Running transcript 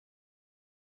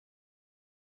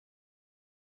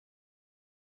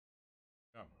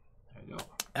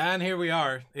And here we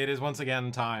are. It is once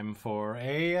again time for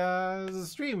a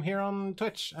stream here on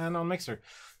Twitch and on Mixer.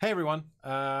 Hey everyone,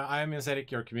 I am Yasedik,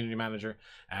 your community manager,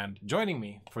 and joining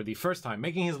me for the first time,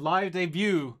 making his live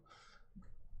debut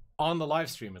on the live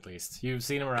stream at least. You've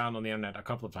seen him around on the internet a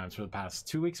couple of times for the past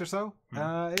 2 weeks or so.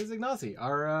 Is Ignacy,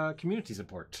 our community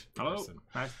support person.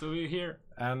 Nice to be here.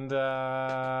 And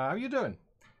how are you doing?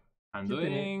 I'm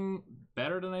doing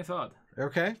better than I thought.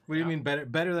 Okay, what do you mean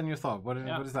better than you thought? What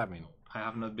does that mean? I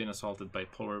have not been assaulted by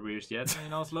polar bears yet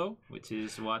in Oslo, which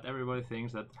is what everybody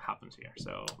thinks that happens here.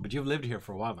 So, but you've lived here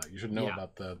for a while now. You should know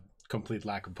about the complete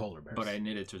lack of polar bears. But I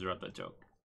needed to drop that joke.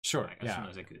 Sure, as soon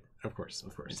as I could. Of course.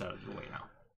 It's out of the way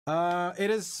now. It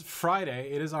is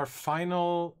Friday. It is our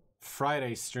final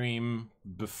Friday stream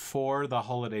before the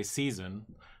holiday season.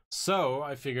 So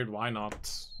I figured, why not?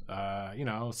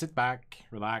 Sit back,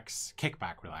 relax, kick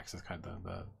back, relax is kind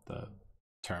of the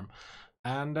term.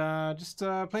 And just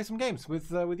play some games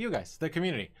with you guys, the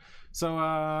community. So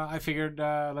I figured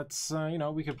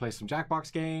we could play some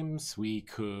Jackbox games. We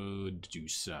could do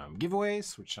some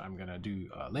giveaways, which I'm gonna do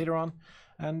later on,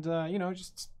 and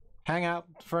just hang out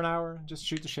for an hour, just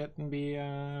shoot the shit, and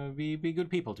be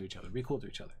good people to each other, be cool to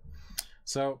each other.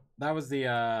 So that was the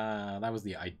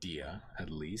idea, at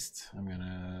least. I'm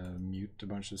gonna mute a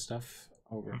bunch of stuff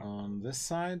over on this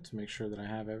side to make sure that I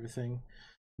have everything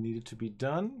needed to be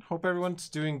done. Hope everyone's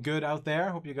doing good out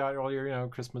there. Hope you got all your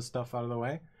Christmas stuff out of the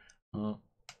way.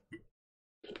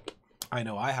 I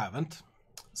know I haven't,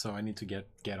 so I need to get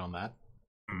on that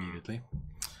immediately.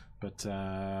 But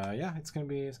yeah, it's gonna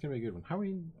be a good one.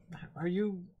 Are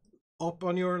you up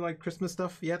on your Christmas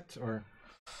stuff yet, or?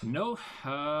 No,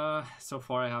 so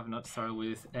far I have not started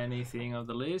with anything of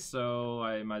the list, so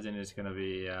I imagine it's gonna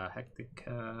be a hectic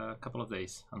couple of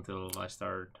days until I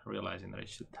start realizing that I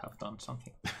should have done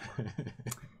something.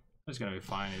 It's gonna be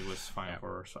fine. It was fine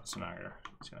for Schwarzenegger.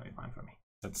 It's gonna be fine for me.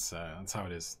 That's how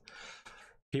it is.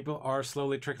 People are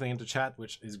slowly trickling into chat,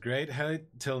 which is great. Hey,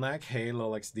 Tilnak. Hey,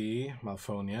 LolXD.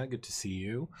 Malphonia. Good to see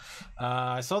you.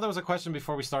 I saw there was a question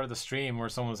before we started the stream where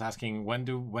someone was asking, when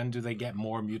do they get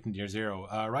more Mutant Year Zero?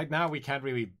 Right now, we can't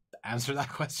really answer that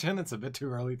question. It's a bit too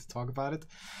early to talk about it.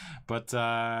 But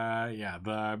yeah,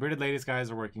 the Bearded Ladies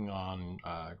guys are working on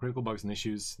critical bugs and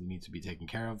issues that need to be taken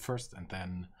care of first. And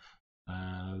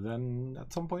then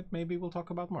at some point, maybe we'll talk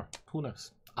about more. Who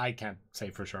knows? I can't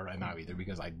say for sure right now either,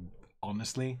 because I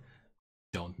honestly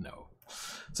don't know.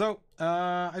 So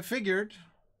I figured,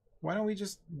 why don't we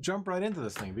just jump right into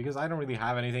this thing, because I don't really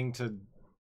have anything to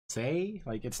say.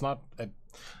 It's not a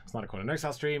Conan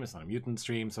Exile stream, it's not a Mutant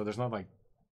stream, so there's not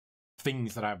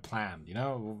things that I have planned.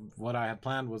 What I had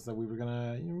planned was that we were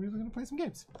gonna play some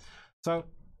games. So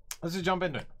let's just jump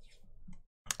into it.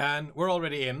 And we're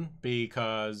already in,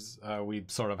 because we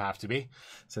sort of have to be,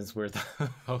 since we're the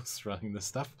hosts running this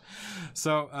stuff.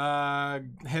 So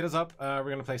hit us up. We're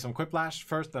going to play some Quiplash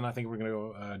first, then I think we're going to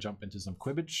go jump into some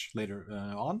Quibbage later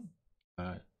on.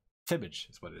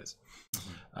 Fibbage is what it is.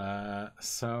 And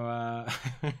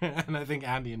I think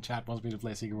Andy in chat wants me to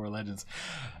play Secret World Legends.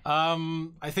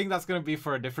 I think that's going to be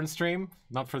for a different stream,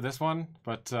 not for this one,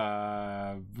 but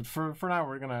for now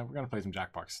we're gonna play some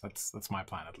Jackbox. That's my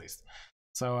plan, at least.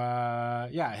 So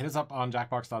yeah, hit us up on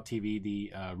jackbox.tv.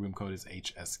 The room code is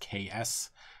HSKS,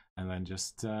 and then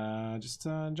just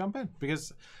jump in,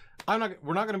 because we're not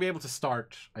going to be able to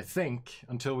start, I think,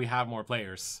 until we have more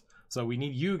players. So we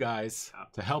need you guys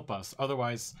to help us.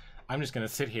 Otherwise, I'm just going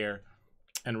to sit here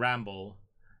and ramble,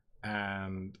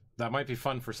 and that might be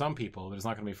fun for some people, but it's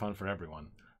not going to be fun for everyone.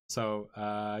 So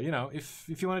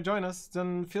if you want to join us,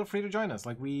 then feel free to join us.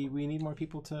 We need more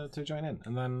people to join in.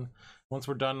 And then once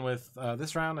we're done with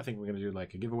this round, I think we're gonna do a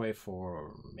giveaway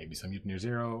for maybe some Mutant Year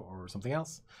Zero or something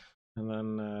else. And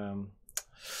then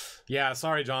yeah,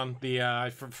 sorry John, I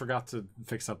forgot to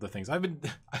fix up the things. I've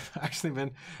actually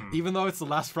been, even though it's the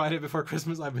last Friday before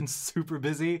Christmas, I've been super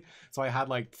busy. So I had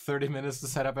 30 minutes to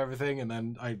set up everything, and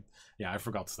then I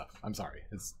forgot stuff. I'm sorry.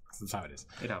 That's how it is.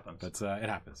 It happens. But it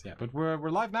happens, yeah. But we're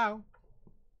live now,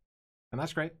 and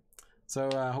that's great. So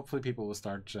hopefully people will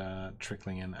start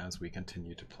trickling in as we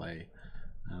continue to play.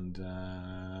 And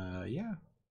yeah.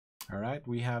 All right,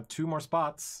 we have 2 more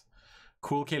spots.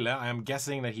 Cool Kille. I am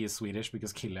guessing that he is Swedish,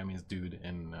 because Kille means dude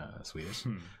in Swedish.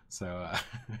 So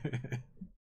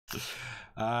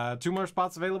 2 more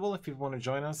spots available if people want to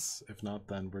join us. If not,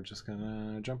 then we're just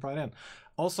gonna jump right in.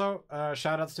 Also,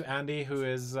 shout outs to Andy, who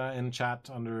is in chat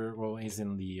he's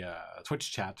in the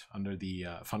Twitch chat under the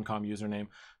Funcom username,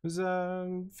 who's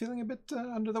feeling a bit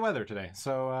under the weather today.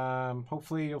 So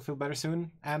hopefully you'll feel better soon,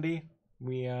 Andy.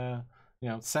 We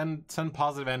send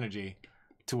positive energy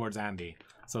towards Andy,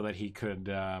 so that he could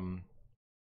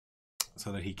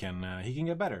so that he can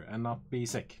get better and not be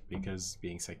sick, because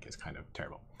being sick is kind of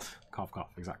terrible. Cough,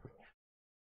 cough. Exactly.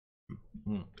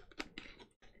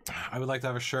 I would like to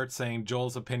have a shirt saying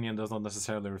Joel's opinion does not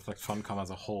necessarily reflect Funcom as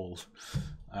a whole.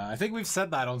 I think we've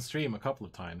said that on stream a couple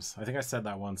of times. I think I said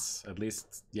that once, at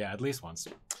least once.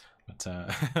 But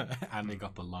Andy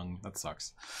got the lung. That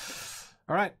sucks.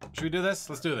 All right, should we do this?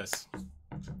 Let's do this.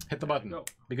 Hit the button. Go.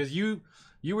 Because you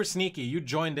were sneaky. You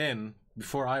joined in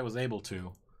before I was able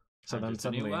to. So then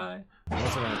suddenly, I'm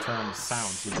also going to turn on the sound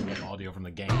so you can get audio from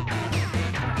the game.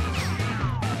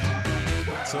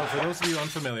 So for those of you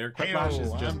unfamiliar, Quick Flash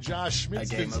is just I'm Josh a game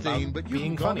Schmitz-Finstein, about but you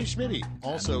being can call funny. me Schmitty.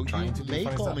 Also, trying you to do may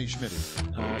funny call stuff. me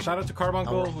Schmitty. Shout out to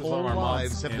Carbuncle, Our who's whole one of our mods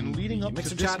lives have been in leading the up to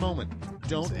Mixer this chat. moment.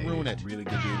 Don't He's a ruin it. really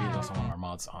good dude. He's also one of our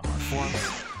mods on our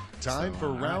forums. Time for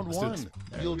round let's do one. this.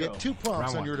 You'll get 2 prompts Round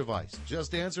on one. your device.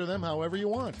 Just answer them however you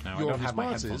want. Now, I Your don't have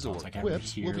my responses headphones on, or so I can't really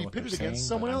quips hear will be what they're pitted saying, against but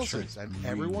someone I'm sure else's, it's and really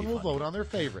everyone will funny. vote on their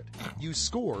favorite. You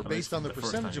score based on the the first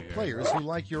percentage time of you players who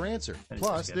like your answer.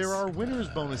 Plus, there are winners'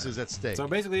 bonuses at stake. So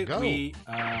basically, Go. we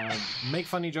make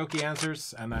funny, jokey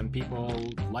answers, and then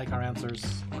people like our answers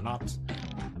or not,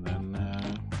 and then.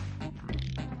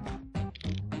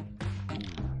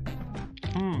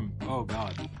 Oh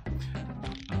God.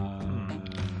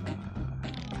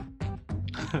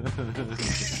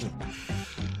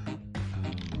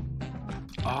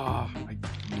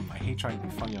 I hate trying to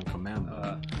be funny on command.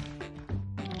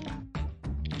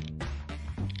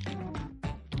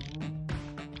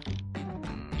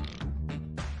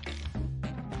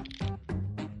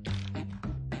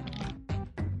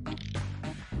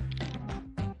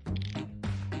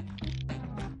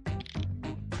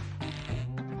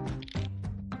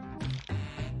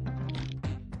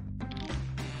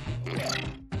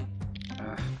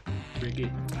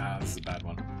 Tricky. This is a bad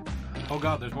one. Oh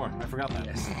God, there's more. I forgot that.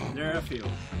 Yes, there are a few.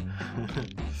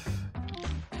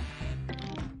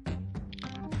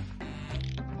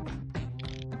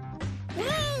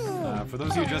 For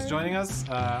those of you just joining us,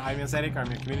 I'm Yansedik, I'm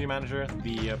your community manager.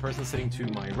 The person sitting to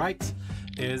my right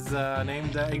is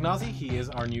named Ignazi. He is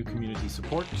our new community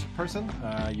support person.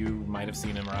 You might have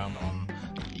seen him around on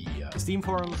the Steam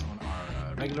forums, on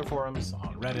our regular forums,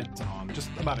 on Reddit, on just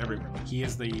about everywhere. Like, he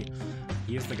is the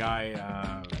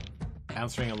guy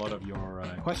answering a lot of your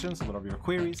questions, a lot of your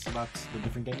queries about the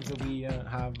different games that we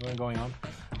have going on,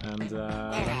 and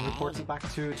then reports it back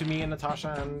to me and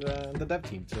Natasha and the dev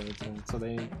team, so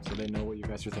they know what you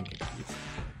guys are thinking.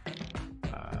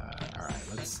 All right,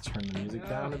 let's turn the music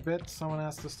down a bit. Someone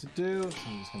asked us to do, so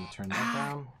I'm just going to turn that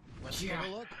down. Let's take a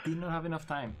look. Did not have enough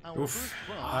time. Our Oof. first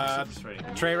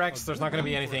prompt. Treyrex, there's not going to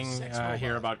be anything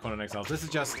here about Conan Exiles. This is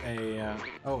just a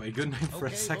good name for a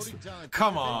Okay, sex. voting time.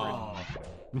 Come on.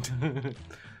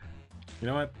 You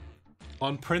know what?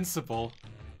 On principle,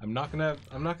 I'm not gonna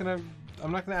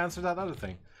answer that other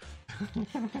thing.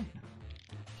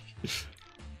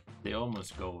 They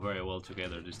almost go very well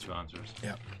together, these two answers.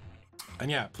 Yeah. And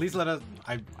yeah, please let us.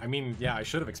 I mean, yeah, I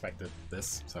should have expected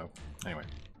this. So anyway,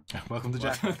 welcome to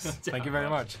Jackbox. Thank you very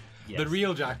much. Yes. The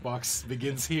real Jackbox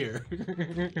begins here.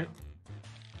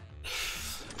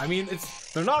 I mean,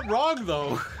 they're not wrong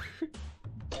though.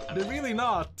 They're really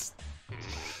not.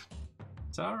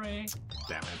 Sorry.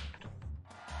 Damn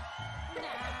it.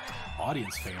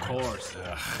 Audience favorite. Of course.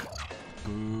 Ugh.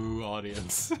 Boo,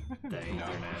 audience. The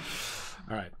internet.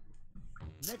 All right.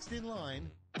 Next in line.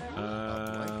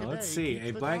 Let's see.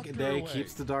 A blank a day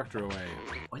keeps the doctor away.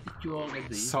 Why did you all get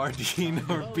these? Sardine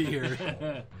or beer?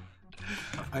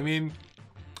 I mean,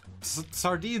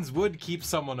 sardines would keep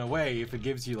someone away if it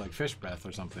gives you like fish breath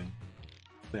or something.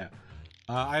 Yeah.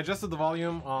 I adjusted the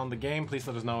volume on the game. Please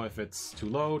let us know if it's too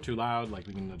low, too loud. Like,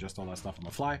 we can adjust all that stuff on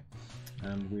the fly,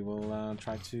 and we will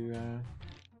try to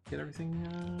get everything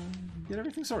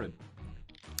sorted.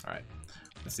 All right.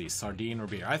 Let's see. Sardine or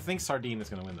beer? I think sardine is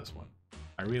going to win this one.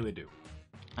 I really do.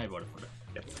 I voted for that.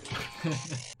 Yep.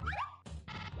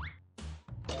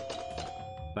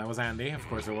 That was Andy. Of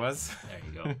course it was. There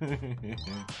you go.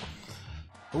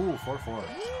 Ooh, 4-4.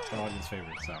 It's an audience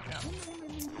favorite, so yeah.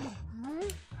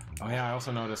 Oh yeah, I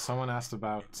also noticed someone asked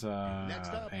about a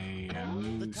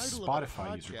new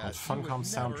Spotify user called Funcom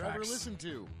Soundtracks.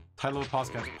 Title of a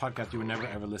podcast you would never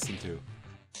ever listen to.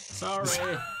 Sorry,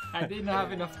 I didn't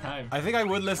have enough time. I think I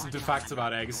would listen to Facts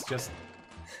About Eggs just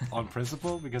on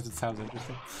principle because it sounds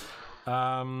interesting.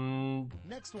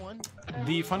 Next one.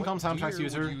 The Funcom What Soundtracks deer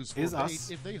user would use for is bait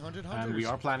us, if they hunted and we hunters?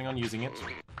 are planning on using it.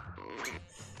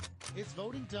 It's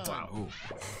voting time. Ooh.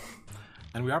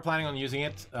 And we are planning on using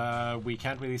it. We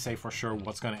can't really say for sure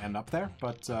what's going to end up there,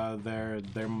 but there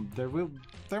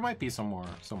might be some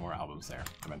more albums there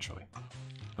eventually.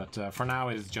 But for now,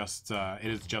 it is just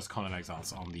Conan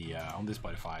Exiles on the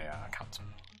Spotify account.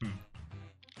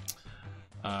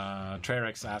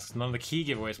 Trerex asks, none of the key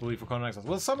giveaways will be for Conan Exiles.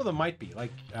 Well, some of them might be.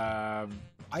 Like, I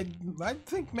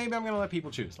think maybe I'm gonna let people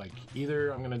choose. Like,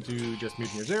 either I'm gonna do just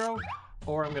Mutineer Zero,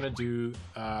 or I'm gonna do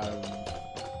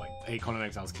like a Conan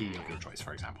Exiles key of your choice.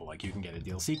 For example, like you can get a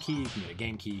DLC key, you can get a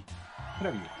game key,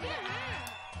 whatever you want.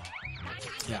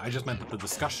 Yeah, I just meant that the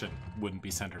discussion wouldn't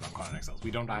be centered on Conan Exiles.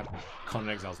 We don't have Conan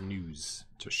Exiles news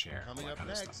to share. Coming up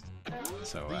next,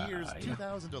 so the years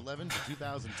 2011 to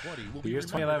 2020 will the years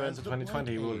 2011 to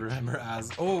 2020 we'll remember as.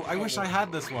 Oh, I wish I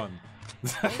had this one.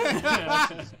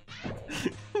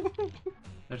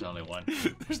 There's only one.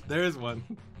 There is one.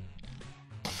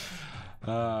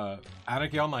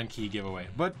 Anarchy Online key giveaway,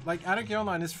 but like Anarchy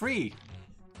Online is free,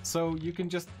 so you can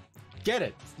just get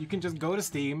it. You can just go to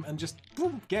Steam and just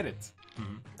boom, get it.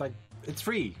 Like, it's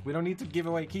free. We don't need to give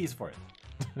away keys for it.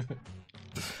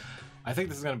 I think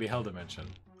this is going to be Hell Dimension.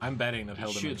 I'm betting that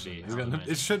Hell Dimension is going to...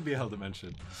 It should be Hell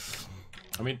Dimension.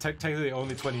 I mean, technically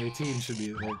only 2018 should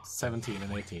be like 17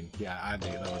 and 18. Yeah, Andy,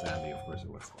 that was Andy, of course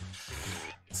it was.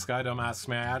 Skydome asks,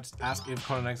 may I ask if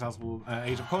Conan Exiles will...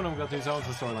 Age of Conan will get new zones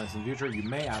and storylines in the future? You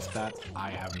may ask that. I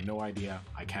have no idea.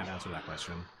 I can't answer that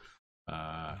question.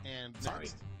 Sorry.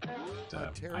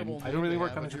 I don't really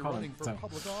work on it. So.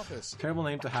 Terrible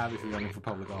name to have if you're running for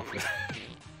public office.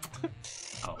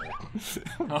 Oh.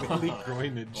 Billy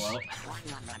Groinage. Well.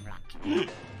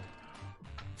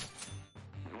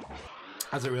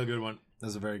 That's a real good one.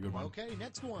 That's a very good one. Okay,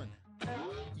 next one.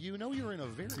 You know you're in a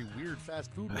very weird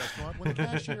fast food restaurant when the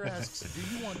cashier asks, do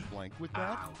you want blank with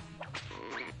that?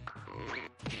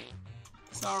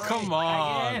 Sorry. Come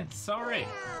on. Again. Sorry.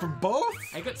 For both?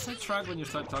 I got sidetracked when you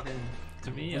started talking to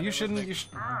me. Well, you shouldn't. You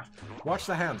should watch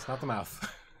the hands, not the mouth.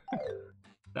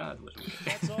 That was weird.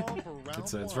 That's all for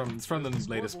round it's from the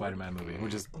latest Spider-Man movie,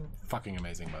 which is fucking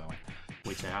amazing, by the way.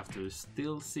 Which I have to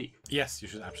still see. Yes, you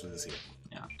should absolutely see it.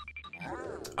 Yeah.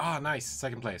 Ah, nice.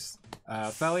 Second place.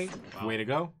 Felly, way to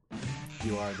go.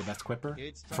 You are the best quipper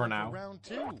It's time for now. round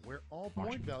 2, where all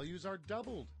point values are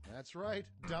doubled. That's right,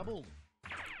 doubled.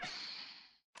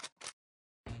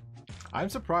 I'm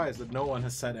surprised that no one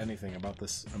has said anything about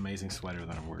this amazing sweater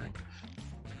that I'm wearing.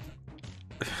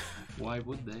 Why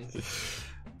would they?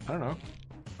 I don't know.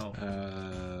 Oh.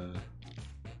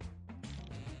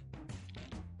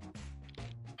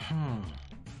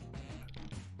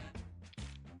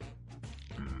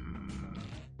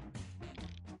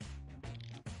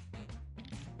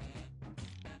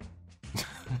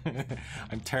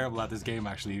 I'm terrible at this game,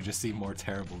 actually. You just seem more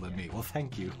terrible than me. Well,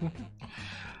 thank you.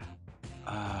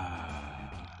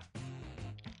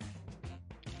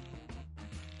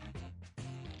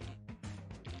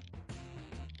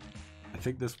 I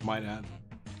think this might add.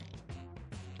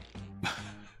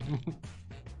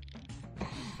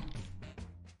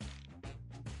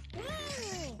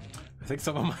 I think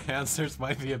some of my answers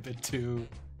might be a bit too...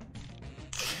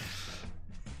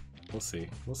 We'll see.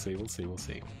 We'll see. We'll see. We'll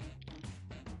see.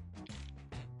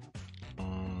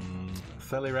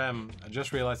 Felly Rem, I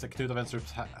just realized that Knut Adventure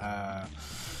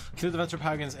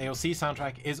Pagan's AOC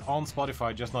soundtrack is on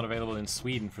Spotify, just not available in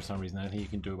Sweden for some reason. Anything you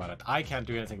can do about it? I can't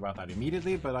do anything about that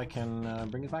immediately, but I can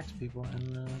bring it back to people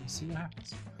and see what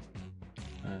happens.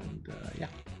 And yeah.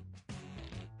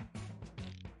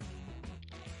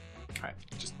 Alright,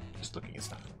 just looking at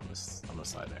stuff on the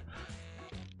side there.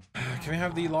 Can we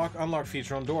have the unlock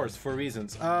feature on doors for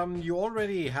reasons? You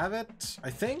already have it, I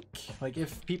think. Like,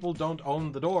 if people don't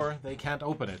own the door, they can't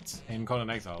open it in Conan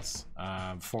Exiles.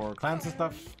 For clans and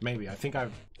stuff, maybe. I think I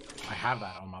have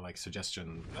that on my like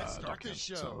suggestion document.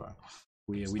 So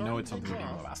we know it's something people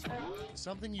have asked for.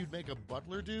 Something you'd make a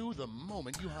butler do the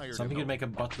moment you hired him. Something you'd make a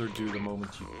butler do the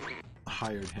moment you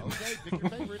hired him. Okay, pick your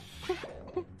favorite.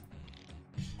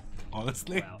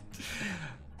 Honestly.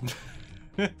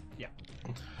 Well. Yeah.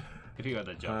 If you got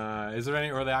that job. Is there any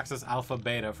early access alpha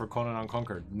beta for Conan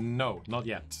Unconquered? No, not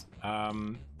yet.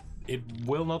 It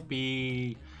will not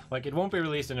be like it won't be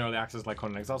released in early access like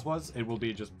Conan Exiles was. It will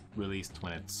be just released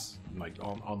when it's like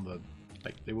on the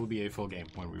like it will be a full game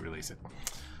when we release it.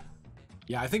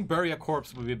 Yeah, I think Bury a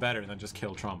Corpse would be better than just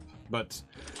Kill Trump, but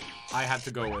I had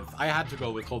to go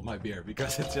with Hold My Beer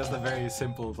because it's just a very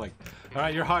simple like, all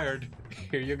right, you're hired.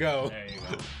 Here you go. There you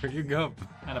go. Here you go.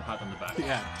 And a pat on the back.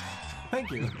 Yeah. Thank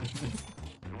you.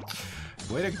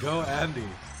 Way to go, Andy.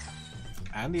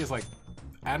 Andy is real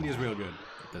good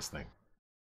at this thing.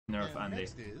 Nerf And Andy.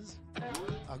 next is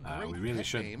a great we really pet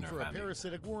should name nerf for a Andy.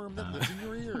 parasitic worm that lives in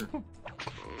your ear.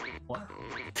 What?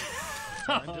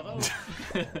 Time to vote.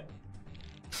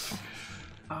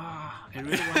 Ah, I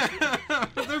really want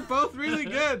to... They're both really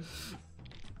good.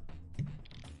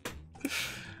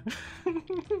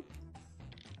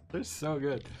 They're so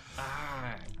good.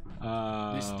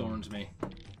 This storms me.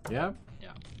 Yeah.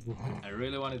 Yeah. I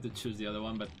really wanted to choose the other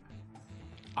one, but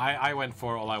I went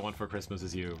for All I Want for Christmas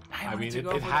Is You. I I wanted mean, to it,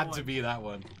 go it for had that to one. be that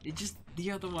one. it just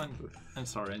the other one. I'm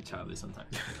sorry, I'm childish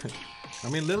sometimes. I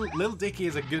mean, Lil Dicky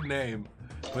is a good name,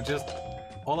 but just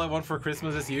All I Want for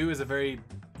Christmas Is You is a very,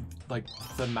 like,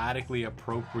 thematically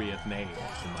appropriate name,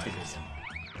 in my opinion.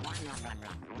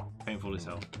 Painfully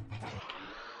so.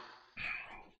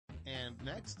 And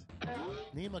next,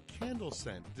 name a candle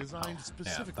scent designed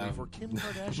specifically that- for Kim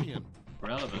Kardashian.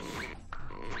 Relevant.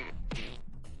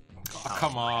 Oh,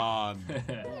 come on.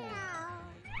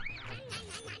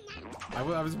 I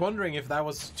was wondering if that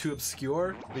was too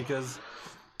obscure, because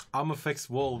I'ma Fix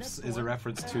Wolves is a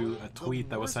reference to a tweet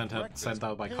that was sent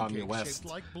out by Kanye West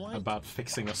about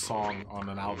fixing a song on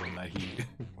an album that he...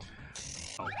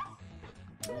 Oh.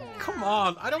 Come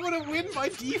on, I don't want to win by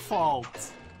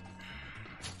default.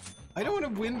 I don't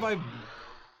want to win by...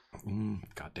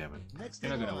 God damn it. Next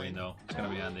You're in not gonna line, win though. It's gonna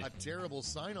be Andy. a terrible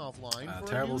sign-off line for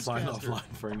Terrible a sign-off newscaster. line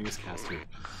for a newscaster.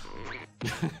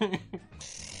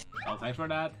 Oh, thanks for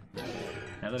that.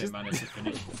 Now that I managed to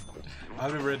finish.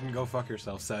 I've written Go Fuck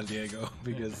Yourself, San Diego,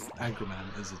 because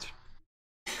Anchorman is a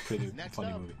pretty Next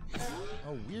funny up. movie.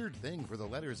 A weird thing for the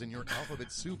letters in your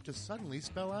alphabet soup to suddenly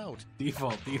spell out.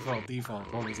 Default,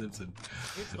 Homer Simpson.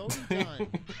 It's voting time.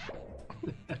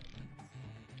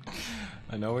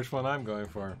 I know which one I'm going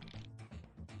for.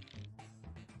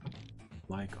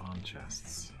 Like on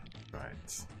chests.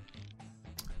 Right.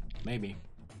 Maybe.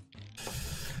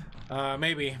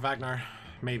 Maybe, Wagner.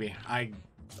 Maybe. I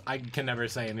can never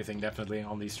say anything definitely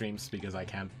on these streams because I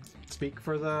can't speak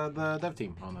for the dev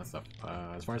team on that stuff.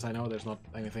 As far as I know, there's not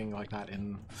anything like that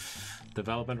in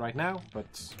development right now,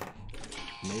 but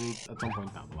maybe at some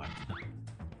point down the line.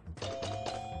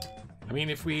 I mean,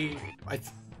 if we...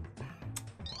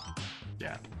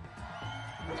 yeah.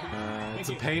 It's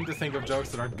a pain to think of jokes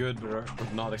that are good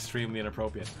but not extremely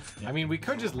inappropriate. I mean, we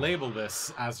could just label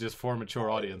this as just for mature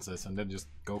audiences and then just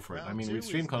go for it. I mean, we've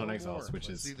streamed Conan Exiles, which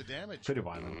is pretty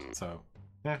violent, so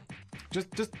yeah.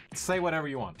 Just say whatever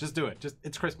you want. Just do it.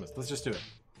 It's Christmas. Let's just do it.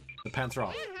 The pants are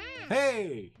off.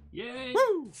 Hey! Yay!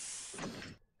 Woo! It's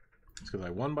because I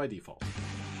won by default.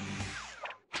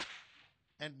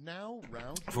 And now,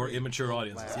 round For three, immature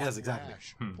audiences. Last Yes, exactly.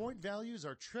 Flash. Point values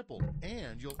are tripled,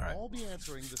 and you'll All right. all be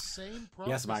answering the same process.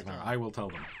 Yes, Wagner, time. I will tell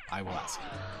them. I will ask.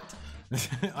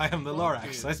 I am the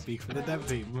Lorax. I speak for the dev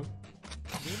team. Name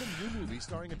a new movie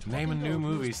starring a talking Name a new goat who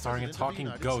movie is starring a president of the talking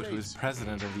United goat who is States.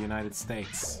 president of the United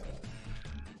States.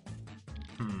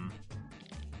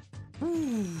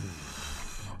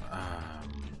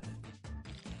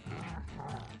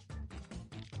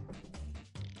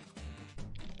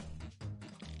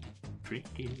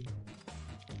 Tricky.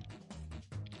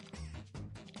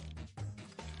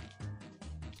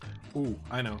 Ooh,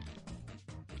 I know.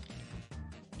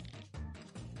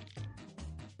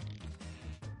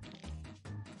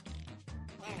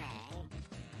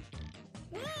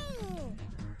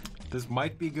 This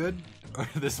might be good, or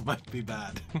this might be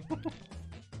bad.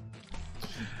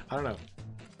 I don't know.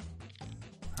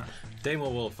 Damo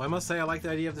Wolf, I must say I like the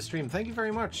idea of the stream. Thank you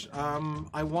very much.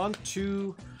 I want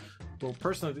to, well,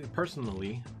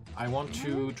 personally, I want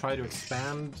to try to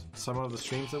expand some of the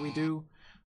streams that we do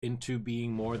into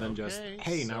being more than just, Okay,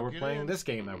 hey, now so we're get playing in. this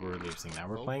game that we're releasing. Now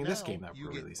we're Vote playing this now. game that You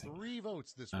we're get releasing. 3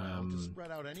 votes this round to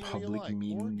spread out any way you Public like,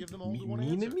 or give them all to one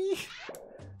mean answer. me?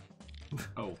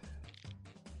 Oh.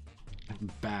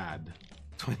 Bad.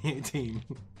 2018.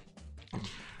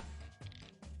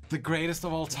 The greatest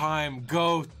of all time,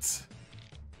 GOAT.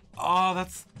 Oh,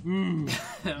 that's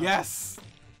yes.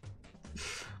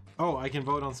 Oh, I can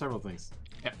vote on several things.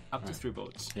 Yeah, up to 3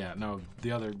 votes. Yeah, no,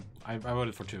 the other I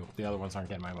voted for 2. The other ones aren't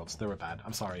getting my votes. They were bad.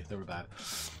 I'm sorry, they were bad.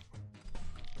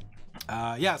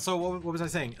 Yeah, so what was I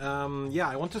saying? Yeah,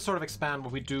 I want to sort of expand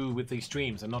what we do with these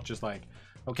streams and not just like,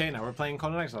 okay, now we're playing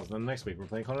Conan Exiles, then next week we're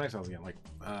playing Conan Exiles again. Like,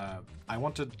 I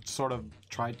want to sort of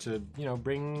try to, you know,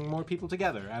 bring more people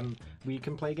together and we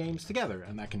can play games together.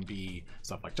 And that can be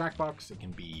stuff like Jackbox, it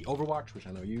can be Overwatch, which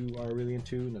I know you are really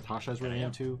into, Natasha's really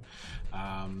into.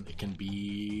 It can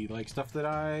be like stuff that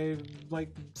I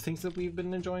like, things that we've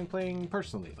been enjoying playing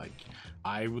personally. Like,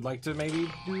 I would like to maybe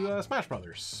do a Smash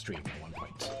Brothers stream at one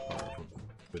point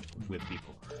with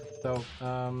people. So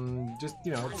just,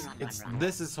 you know, it's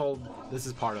this is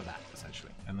part of that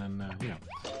essentially. and then you know.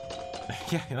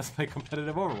 Yeah, let's play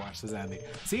competitive Overwatch, says Andy.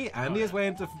 See, Andy is way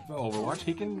into Overwatch.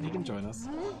 He can join us.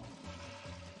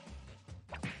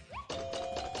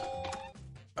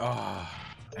 Oh,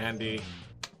 Andy,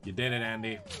 you did it,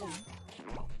 Andy.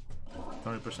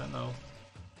 20% no.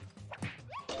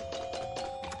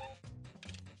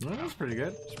 Well, that's pretty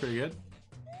good. It's pretty good.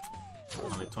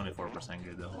 Only 24%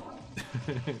 good though.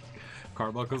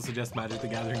 Carbuncle suggests Magic the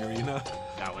Gathering Arena.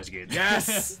 That was good.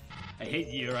 Yes! I hate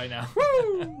you right now.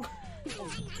 Woo!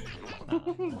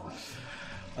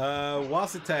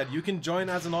 Wasited, you can join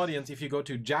as an audience if you go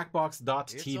to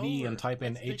jackbox.tv and type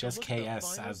in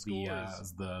HSKS as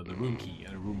the room key,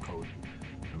 room code.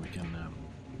 And we can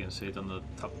You can see it on the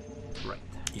top right.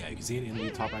 yeah, you can see it in the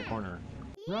top right corner.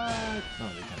 Right. No,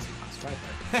 they can't see past right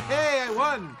there. Hey, I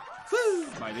won! Woo!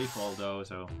 By default though,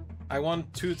 so I won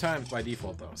 2 times by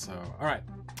default though, so alright.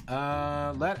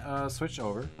 Let us switch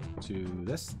over to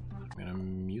this. I'm gonna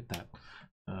mute that.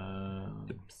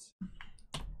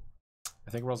 I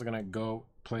think we're also gonna go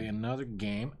play another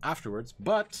game afterwards,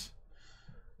 but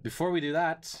before we do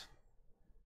that,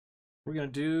 we're gonna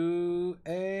do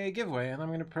a giveaway, and I'm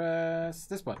gonna press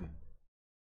this button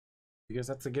because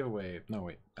that's a giveaway. No,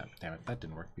 wait, damn it, that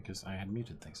didn't work because I had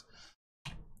muted things.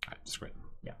 Alright, screw it.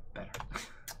 yeah, better.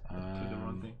 Click the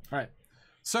wrong thing. Alright,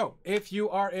 so if you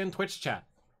are in Twitch chat,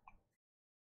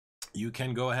 you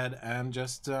can go ahead and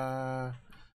just type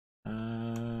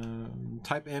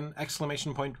in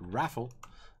 !raffle,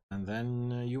 and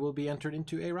then you will be entered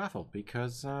into a raffle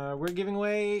because we're giving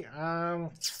away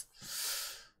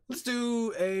let's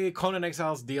do a Conan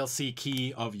Exiles DLC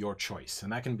key of your choice,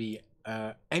 and that can be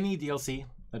any DLC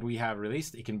that we have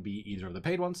released. It can be either of the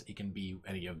paid ones, it can be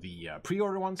any of the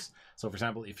pre-order ones. So for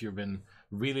example, if you've been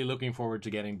really looking forward to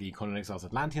getting the Conan Exiles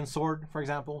Atlantean sword, for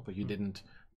example, but you didn't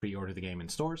pre-order the game in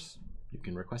stores, you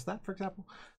can request that, for example,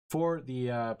 for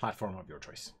the platform of your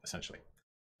choice, essentially.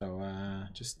 So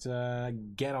just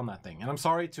get on that thing. And I'm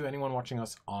sorry to anyone watching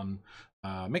us on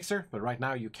Mixer, but right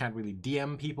now you can't really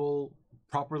DM people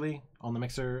properly on the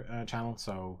Mixer channel,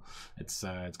 so it's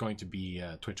going to be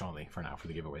Twitch only for now for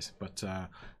the giveaways. But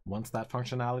once that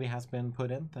functionality has been put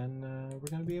in, then we're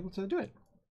going to be able to do it.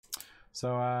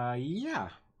 So yeah,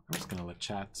 I'm just going to let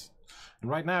chat. And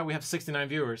right now we have 69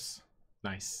 viewers.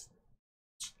 Nice.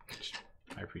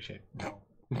 I appreciate it. No?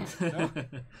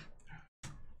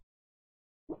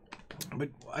 But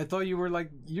I thought you were like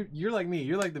you're like me.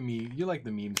 You like the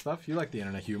meme stuff. You like the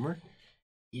internet humor.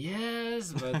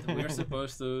 Yes, but we're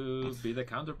supposed to be the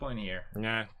counterpoint here.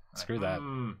 Nah, screw that.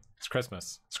 It's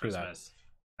Christmas. Screw Christmas.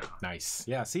 that. Nice.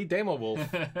 Yeah. See, Damo Wolf.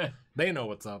 They know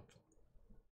what's up.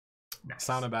 Nice.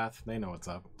 Saunabath. They know what's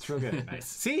up. It's real good. Nice.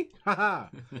 See, haha.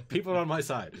 People are on my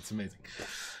side. It's amazing.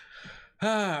 All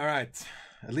right.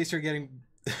 At least you're getting.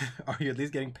 Are you at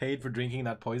least getting paid for drinking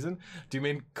that poison? Do you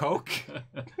mean Coke?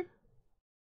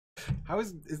 How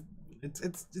is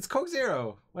it's Coke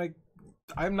Zero? Like,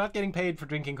 I'm not getting paid for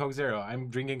drinking Coke Zero. I'm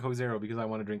drinking Coke Zero because I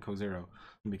want to drink Coke Zero.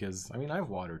 Because I mean, I have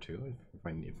water too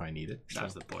if I need it.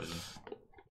 That's so. the poison.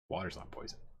 Water's not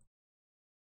poison.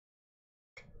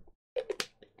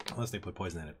 Unless they put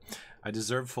poison in it. I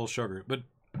deserve full sugar, but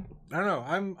I don't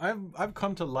know. I've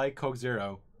come to like Coke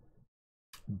Zero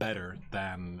better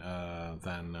than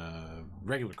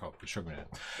regular Coke with sugar in it.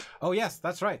 Oh yes,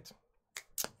 that's right.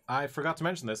 I forgot to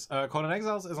mention this. Conan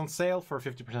Exiles is on sale for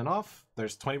 50% off.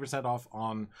 There's 20% off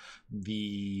on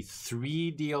the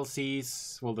 3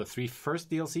 DLCs. Well, the 3 first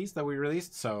DLCs that we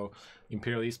released. So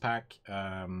Imperial East Pack,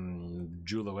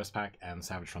 Jewel West Pack, and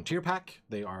Savage Frontier Pack.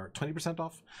 They are 20%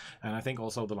 off. And I think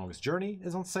also The Longest Journey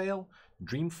is on sale.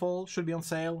 Dreamfall should be on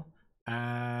sale.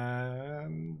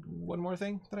 And one more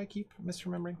thing that I keep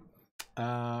misremembering.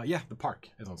 Yeah, the park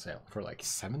is on sale for like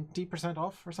 70%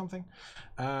 off or something.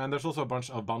 And there's also a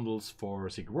bunch of bundles for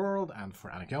Secret World and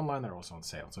for Anarchy Online that are also on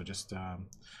sale. So just I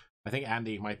think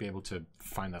Andy might be able to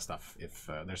find that stuff if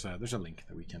there's a link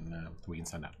that we can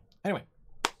send out. Anyway,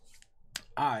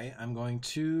 I am going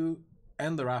to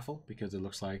end the raffle because it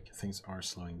looks like things are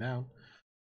slowing down.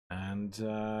 And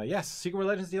yes, Secret World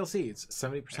Legends DLC, it's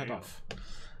 70% off.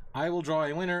 I will draw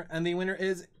a winner, and the winner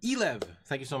is Elev.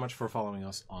 Thank you so much for following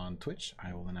us on Twitch.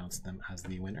 I will announce them as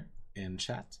the winner in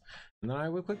chat, and then I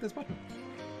will click this button.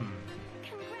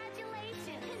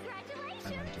 Congratulations! Congratulations!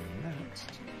 And I'm doing that.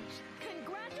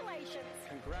 Congratulations!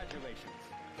 Congratulations.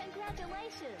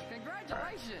 Congratulations!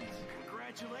 Congratulations.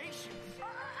 Congratulations.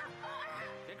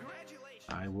 Congratulations.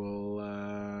 I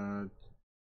will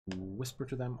whisper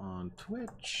to them on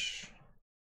Twitch.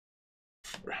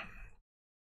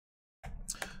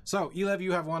 So, Elev,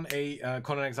 you have won a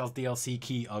Conan Exiles DLC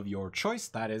key of your choice.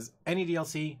 That is any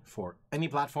DLC for any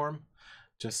platform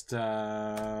just give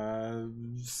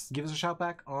us a shout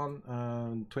back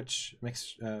on Twitch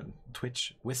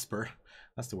Whisper.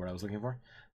 That's the word I was looking for.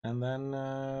 And then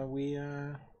we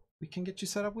can get you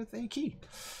set up with a key.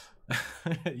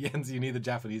 Jens, you need the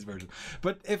Japanese version.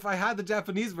 But if I had the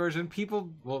Japanese version, people,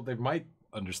 well, they might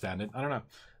understand it. I don't know.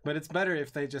 But it's better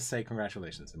if they just say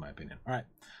congratulations, in my opinion. All right.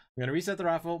 We're going to reset the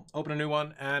raffle, open a new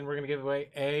one, and we're going to give away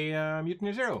a Mutant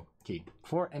Year Zero key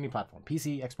for any platform.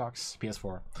 PC, Xbox,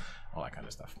 PS4, all that kind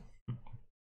of stuff.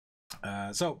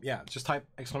 So, yeah, just type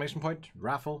exclamation point,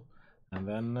 raffle, and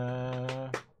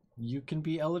then you can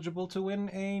be eligible to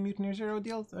win a Mutant Year Zero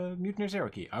Mutant Year Zero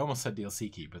key. I almost said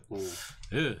DLC key, but...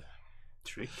 Ugh.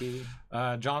 Tricky.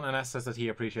 John NS says that he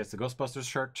appreciates the Ghostbusters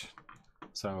shirt.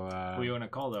 So, Who you want to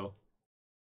call, though?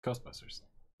 Ghostbusters.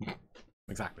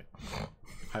 Exactly.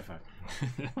 High five.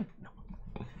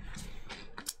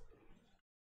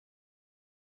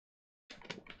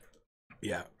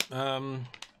 Yeah. I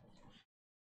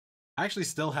actually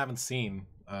still haven't seen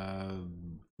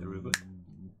The reboot?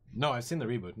 No, I've seen the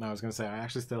reboot. No, I was gonna say I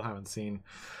actually still haven't seen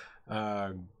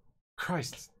Evangelion,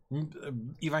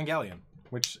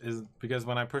 which is because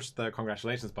when I push the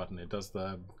congratulations button, it does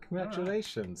the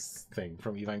congratulations thing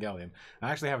from Evangelion.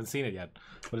 I actually haven't seen it yet,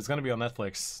 but it's gonna be on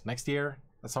Netflix next year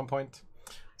at some point.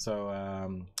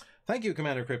 So thank you,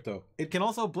 Commander Crypto. It can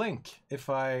also blink if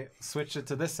I switch it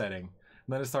to this setting.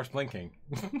 And then it starts blinking.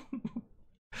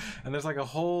 And there's like a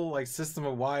whole like system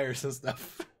of wires and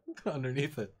stuff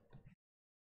underneath it.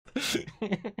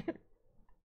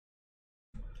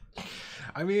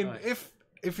 I mean, Nice.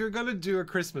 if you're gonna do a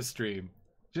Christmas stream,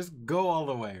 just go all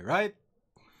the way, right?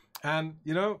 And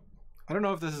you know, I don't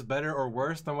know if this is better or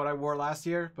worse than what I wore last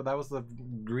year, but that was the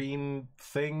green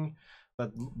thing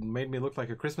that made me look like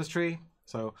a Christmas tree.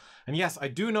 So, and yes, I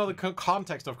do know the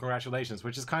context of congratulations,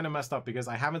 which is kind of messed up because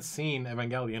I haven't seen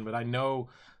Evangelion, but I know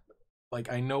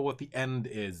what the end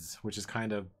is, which is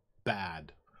kind of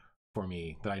bad for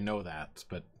me that I know that,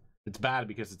 but it's bad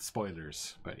because it's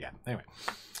spoilers. But yeah, anyway.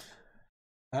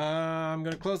 I'm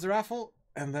going to close the raffle,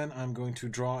 and then I'm going to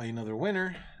draw another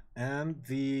winner. And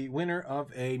the winner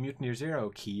of a Mutant Year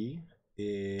Zero key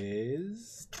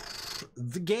is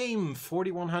the game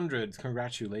 4100.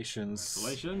 Congratulations.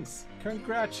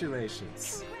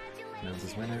 Congratulations. Announce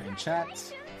his winner in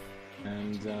chat.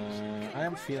 And I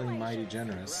am feeling mighty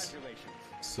generous.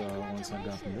 So once I've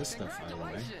gotten this stuff out of the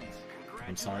way,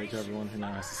 I'm sorry to everyone who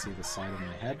now has to see the side of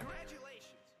my head.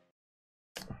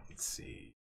 Let's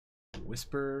see.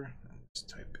 Whisper. Just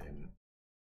type in.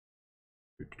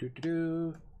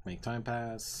 Make time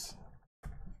pass.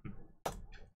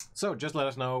 So just let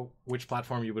us know which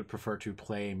platform you would prefer to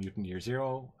play Mutant Year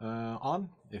Zero on,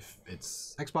 if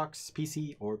it's Xbox,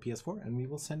 PC, or PS4, and we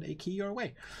will send a key your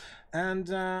way.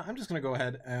 And I'm just going to go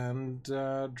ahead and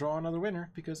draw another winner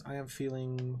because I am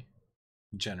feeling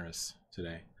generous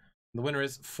today. The winner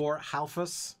is 4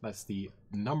 Halfus. That's the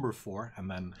number 4,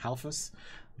 and then Halfus.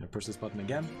 I'm going to push this button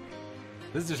again.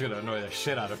 This is just going to annoy the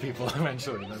shit out of people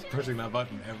eventually. That's pushing that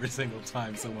button every single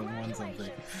time someone won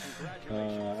something.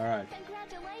 All right.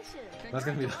 That's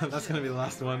gonna be the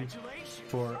last one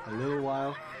for a little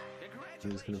while.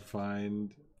 I'm just gonna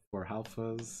find 4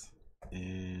 Halfas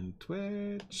in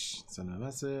Twitch. Send a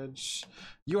message.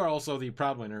 You are also the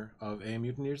proud winner of a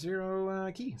Mutant Year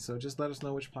Zero key. So just let us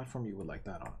know which platform you would like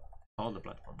that on. All the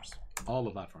platforms. All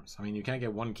the platforms. I mean, you can't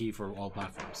get one key for all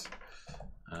platforms.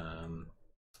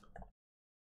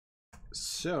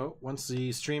 So once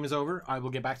the stream is over, I will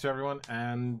get back to everyone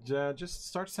and just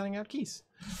start sending out keys.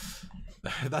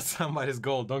 That soundbite is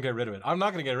gold. Don't get rid of it. I'm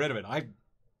not going to get rid of it. I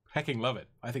hecking love it.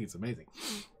 I think it's amazing.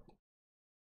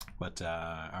 But, all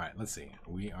right, let's see.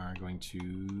 We are going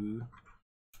to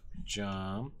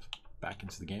jump back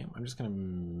into the game. I'm just going to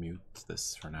mute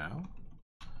this for now.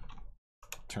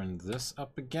 Turn this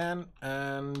up again,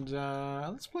 and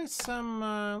let's play some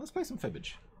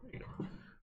Fibbage.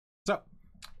 So,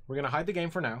 we're going to hide the game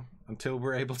for now until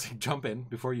we're able to jump in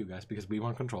before you guys because we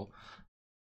want control.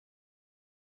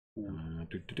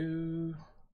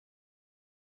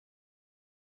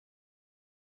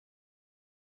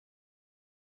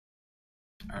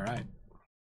 All right.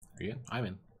 Are you in? I'm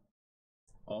in.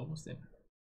 Almost in.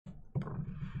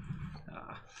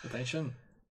 Attention.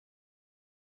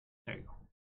 There you go.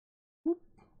 Whoop.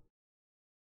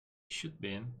 Should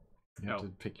be in. You have to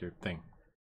pick your thing.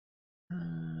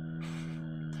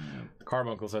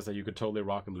 Carbuncle says that you could totally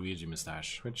rock a Luigi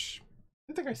mustache, which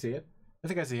I think I see it.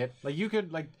 Like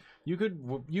you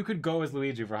could go as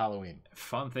Luigi for Halloween.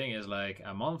 Fun thing is, like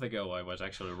a month ago, I was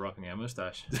actually rocking a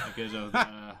mustache because of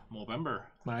Movember.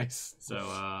 Nice.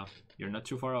 So you're not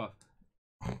too far off.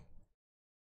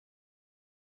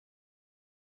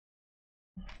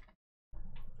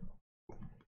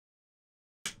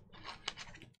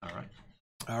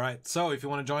 All right, so if you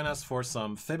want to join us for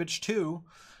some Fibbage 2,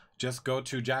 just go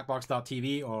to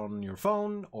jackbox.tv on your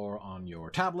phone or on your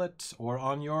tablet or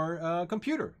on your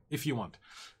computer if you want.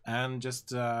 And just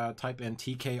type in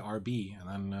TKRB.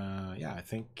 And then, yeah, I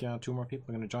think 2 more people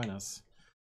are going to join us.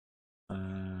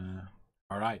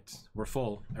 All right, we're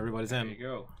full. Everybody's in. There you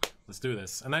go. Let's do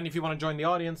this. And then if you want to join the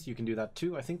audience, you can do that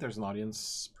too. I think there's an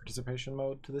audience participation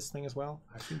mode to this thing as well.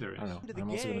 I think there is. I don't know. To the I'm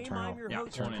also going to game, turn I'm off. your Yeah,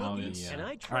 host, turn it on. Cookies, and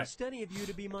I trust any of you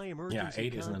to be my emergency Yeah,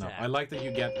 8 isn't enough. contact. I like that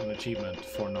you get an achievement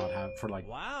for not have for like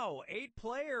Wow, 8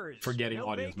 players. for getting No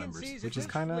audience members, vacancies which is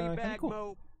at kind this of Fleabag cool.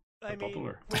 Mo- I mean,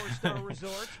 Popular. 4-star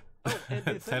resort. Oh, and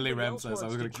if Telly anyone Rem else says, I was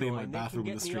wants gonna to clean my join, they can bathroom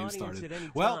when get the in stream audience started. at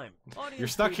any Well, time. Audience you're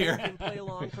stuck people here. Can play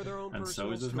along for their own And so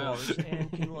personal is his mouth. scores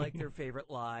and can like their favorite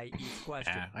lie each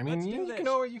question. Yeah, I mean, Let's do you this. can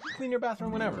know you can clean your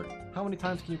bathroom whenever. How many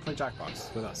times can you play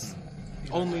Jackbox with us?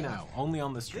 Only now, only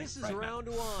on the stream. This is right now. round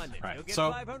 1. Right, You'll get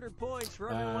so, 500 points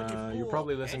for everyone you fool. You're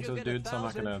probably listening and to the you'll get dude, so I'm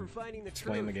not 1,000 gonna for finding the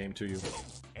explain the truth. game to you.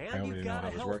 I And don't you've really know got how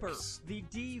a this helper, works. the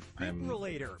I'm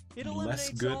defibrillator. It less eliminates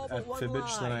good all at but one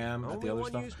Fibbage than lie. I am at Only the other one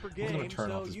stuff. use per I'm gonna game, turn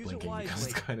so off this use it blinking because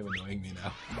wisely. it's kind of annoying me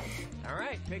now. All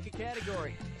right, pick a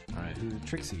category. All right, who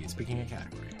Trixie is picking a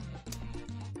category.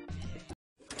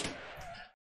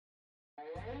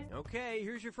 Okay,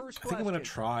 here's your first I think question. I'm gonna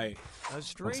try. A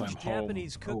strange I'm home.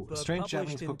 Japanese Oh, cookbook a strange published,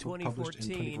 Japanese in cookbook published in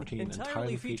 2014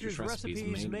 entirely features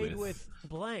recipes made with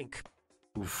blank.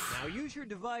 Oof. Now use your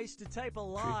device to type a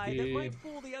lie that Tricky. might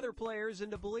fool the other players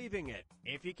into believing it.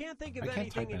 If you can't think of I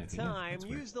can't type anything in anything, yeah, time, that's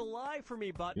weird. use the lie for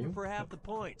me button You? for half the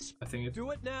points. I think it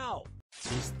Do it now.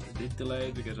 seems a bit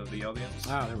delayed because of the audience.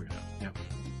 Ah, there we go. Yeah.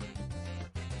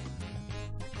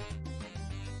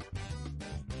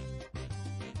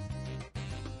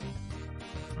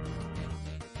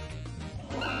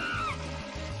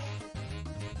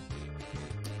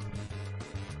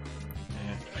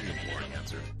 Boring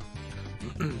answer.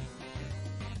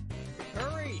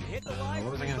 Hurry, hit the lie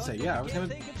What was for I me gonna say? button. Yeah, I was Can't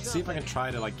gonna think of see if I can something.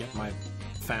 try to like get my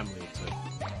family to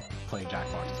play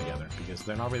Jackbox together because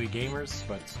they're not really gamers,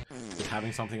 but just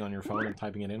having something on your phone and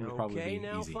typing it in would probably Okay, be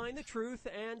now easy. find the truth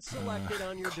and select it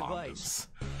on your device.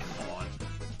 Condoms.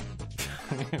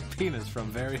 Penis from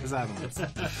various animals.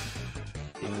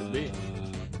 be.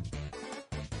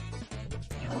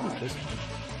 This one.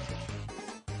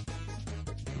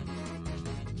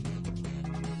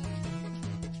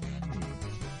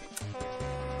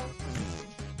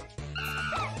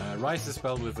 Rice is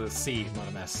spelled with a C, not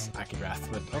an S,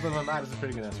 Akidrath, but other than that, it's a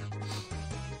pretty good answer.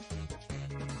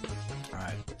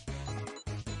 Alright.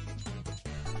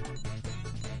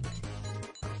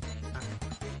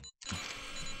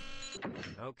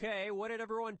 Okay, what did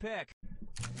everyone pick?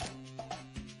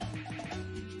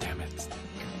 Damn it.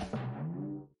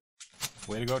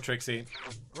 Way to go, Trixie.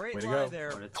 Great Way to lie go. there.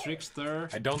 Or the trickster.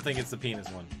 I don't think it's the penis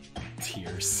one.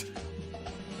 Tears.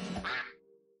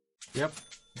 Yep.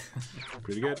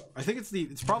 Pretty good. I think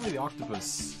it's probably the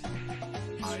octopus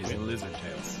eyes and lizard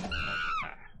tails.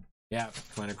 Yeah,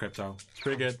 Planet Crypto. It's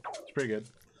pretty good. It's pretty good.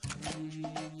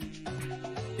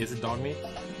 Is it dog meat?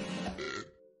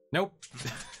 Nope.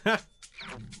 That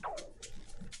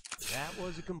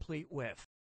was a complete whiff.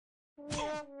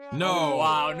 No. Oh,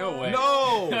 wow, no way.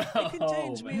 No. It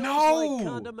contains Oh, meals no. like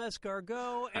condom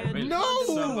escargot I and really No. thought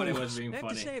condom somebody beef. was being I have to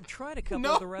funny. say, I've tried a couple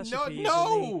No, of the recipes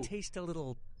no. and they taste a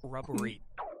little rubbery.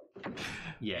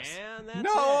 Yes. And that's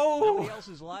No. it. Nobody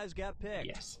else's lies got picked.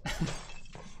 Yes.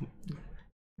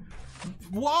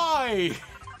 Why?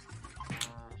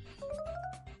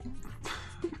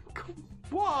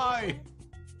 Why?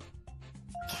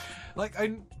 Like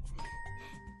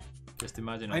Just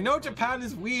imagine. I know Japan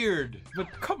is weird,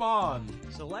 but come on.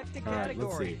 Select a All right, let's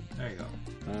category. see. There you go.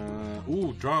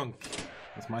 Ooh, drunk.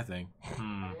 That's my thing.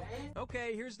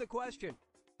 Okay, here's the question.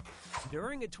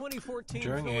 During a 2014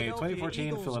 During a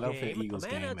 2014 Philadelphia Eagles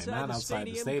game, a man outside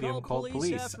the stadium called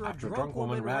police after a drunk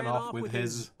woman ran off with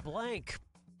his blank.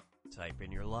 Type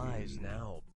in your lies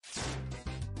now.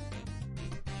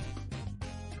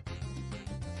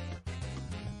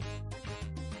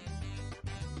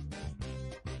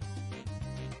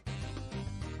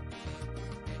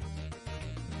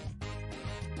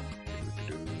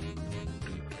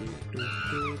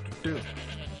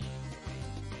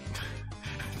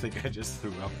 I think I just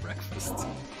threw up breakfast.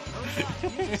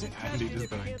 Use it Andy if you just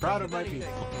going, can't proud think of my anything.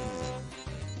 people.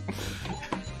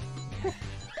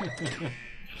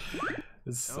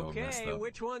 This is so messed Okay, up.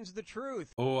 which one's the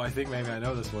truth? Oh, I think maybe I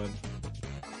know this one.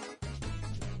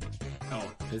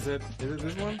 Oh, Is it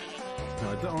this one?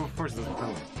 No, it don't, oh, of course it doesn't tell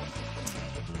me.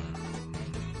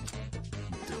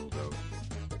 Dildo.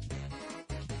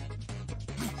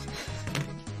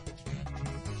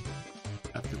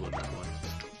 I have to go with that one.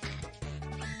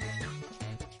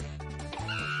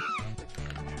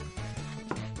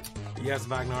 Yes,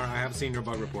 Wagner, I have seen your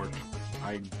bug report.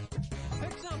 Pick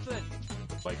something.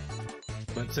 Like,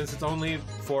 but since it's only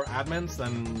for admins,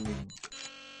 then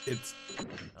it's All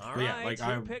but right, yeah. Like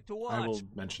your pick to watch. I will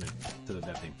mention it to the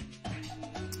dev team.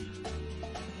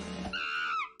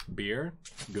 Beer,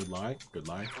 good lie, good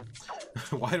lie.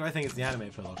 Why do I think it's the anime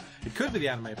pillow? It could be the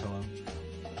anime pillow.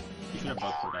 You should have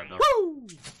voted for that though. Woo!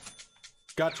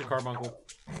 Gotcha, Carbuncle.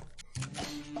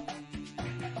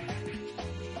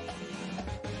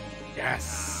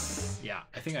 Yes. Yeah,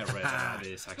 I think I read about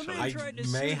this actually. I tried to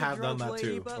may sue the have done drunk that lady,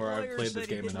 too, but or I've lawyers played said this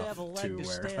he game didn't enough have a leg to to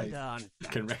where stand I on.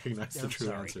 can recognize the I'm true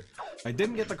sorry. answer. I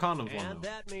didn't get the condom one And though.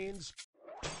 that means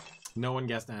No one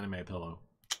guessed anime pillow.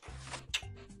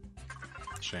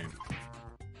 Shame.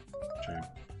 Shame.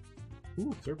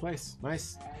 Ooh, third place.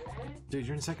 Nice. Dude,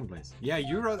 you're in second place. Yeah,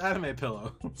 you wrote anime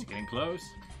pillow. It's getting close.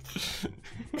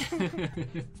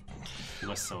 It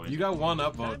was so easy. You got one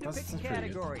upvote. time to That's pick a pretty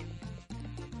good. category.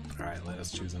 Alright, let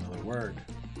us choose another word.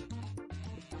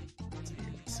 Let's see,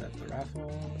 set the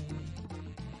raffle.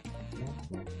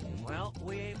 Well,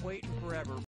 we ain't waiting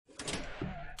forever.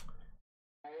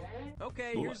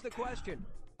 Okay, here's the question.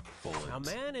 A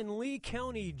man in Lee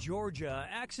County, Georgia,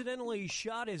 accidentally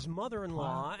shot his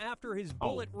mother-in-law after his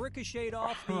bullet ricocheted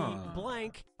off the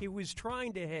blank he was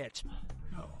trying to hit.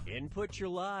 Input your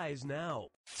lies now.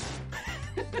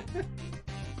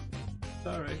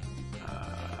 Sorry.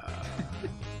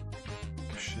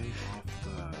 Shake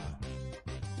off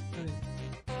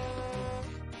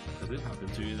Does it happen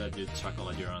to you that you chuckle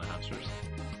at your own hamsters?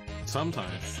 the...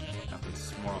 Sometimes.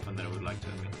 Happens more often than I would like to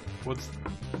admit. What's...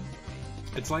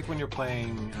 It's like when you're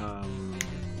playing,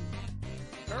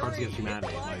 Cards Against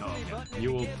Humanity. Like,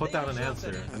 you will put down an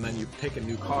answer, and then you pick a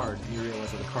new card, and you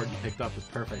realize that the card you picked up is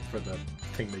perfect for the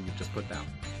thing that you just put down.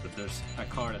 But there's a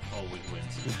card that always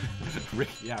wins.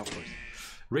 Yeah, of course.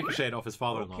 Ricocheted off his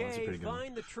father-in-law. That's a Okay, pretty good one.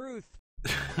 find the truth.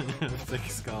 Thick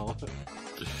skull.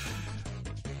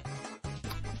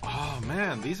 Oh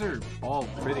man, these are all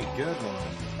pretty good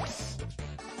ones.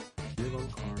 Yellow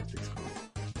card, thick skull.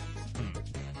 I'm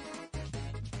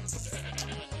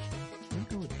gonna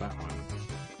go with that one.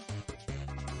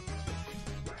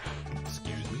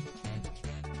 Excuse me.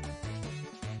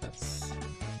 That's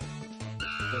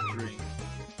the drink.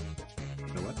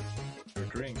 The what? Your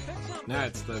drink. No,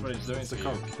 it's the That's what it's doing it's the to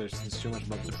Coke. you. There's too much It's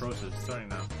bubbles. a process. It's starting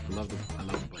now. I love the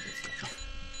bubbles.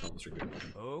 Bubbles are good.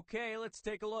 Okay, let's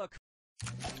take a look.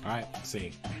 All right, let's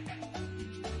see.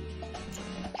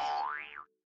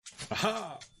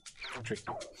 Aha! Tricky.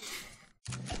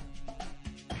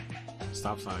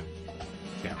 Stop sign.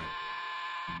 Damn it.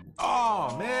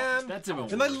 Oh man! That's even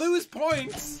And I worse. lose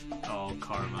points. Oh,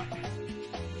 karma.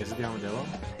 Is it the armadillo?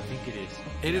 I think it is.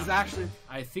 It is actually.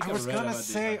 I think I was read gonna about this,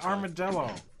 say actually.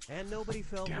 armadillo. And nobody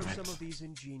fell Damn for it. some of these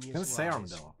ingenious I'm gonna say lies.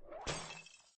 armadillo.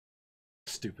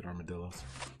 Stupid armadillos.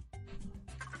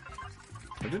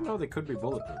 I didn't know they could be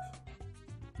bulletproof.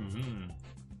 Mm-hmm.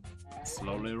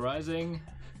 Slowly rising.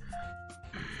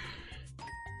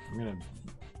 I'm gonna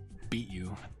beat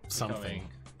you. Something.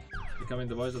 Becoming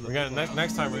the voice of the We're gonna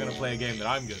next time we're gonna play a game that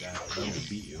I'm good at. I'm gonna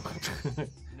beat you.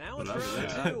 Now it's Well, that's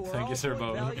round it. two, where Thank all you, Sir point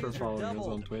Bowen, for values are following us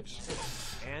doubled. on Twitch.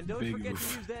 And don't Big forget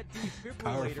oof. to use that defibrillator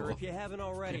Powerful. if you haven't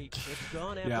already. It's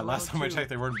gone after Yeah, last time I round two. checked,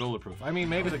 they weren't bulletproof. I mean,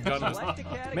 maybe the gun was Select a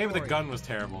category. maybe the gun was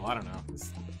terrible. I don't know.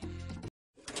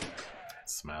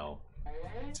 Smell.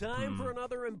 Time for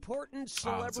another important it's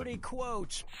celebrity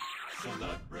quote.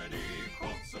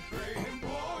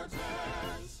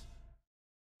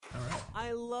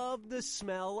 I love the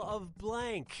smell of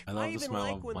blank. I love the even smell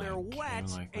like of when they're blank. I wet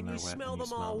even like when and you they're wet smell and you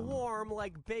them all smell them. warm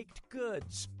like baked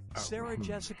goods. Oh. Sarah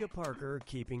Jessica Parker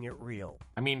keeping it real.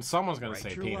 I mean, someone's gonna Write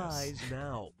say your penis. lies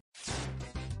now.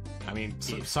 I mean,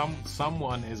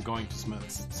 someone is going to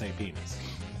say penis.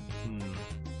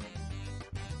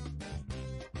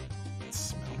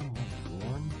 Smell them all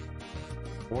warm.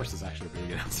 Horse is actually a pretty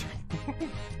good answer.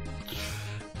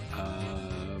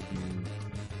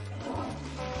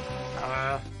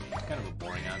 kind of a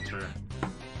boring answer.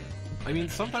 I mean,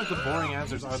 sometimes the boring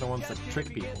answers are the ones that trick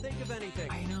If you people. can't think of anything.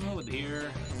 I know, but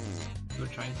here we're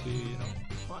trying to, you know,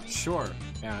 fun. Sure.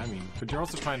 Yeah, I mean, but you're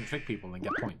also trying to trick people and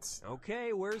get points.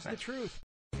 Okay, where's the truth?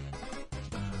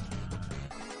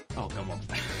 Oh, come on.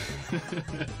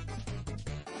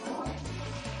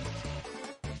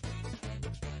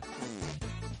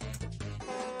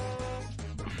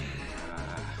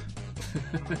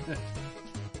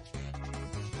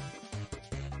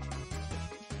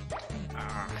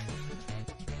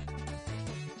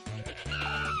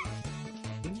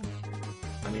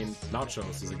 I mean,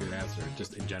 nachos is a good answer.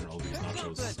 Just in general, these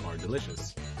nachos are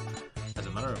delicious. As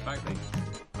a matter of fact,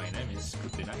 my name is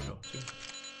Could Be Nacho too.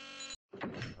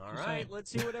 All right,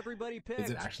 let's see what everybody picked. Is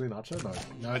it actually nacho?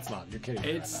 No, it's not. You're kidding.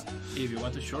 It's if you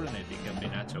want to shorten it, it can be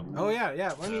nacho. Oh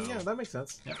yeah. I mean, yeah, that makes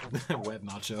sense. Yep. Wet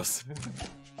nachos.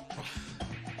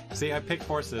 See, I picked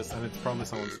horses, and it's probably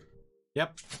someone's.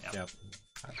 Yep.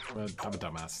 I'm a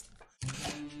dumbass.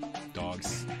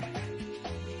 Dogs.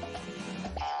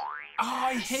 Oh,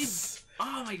 I hate.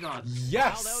 Oh my god.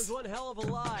 Yes. Wow, that was one hell of a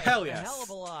lie. Hell yes. A hell of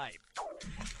a lie.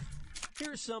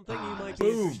 Here's something you might be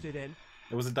Boom. interested in.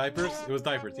 It was diapers. It was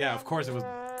diapers. Yeah, of course it was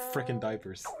freaking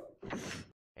diapers.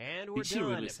 And we're Did she done.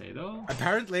 really say though?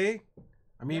 Apparently.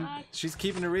 I mean, What? she's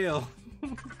keeping it real.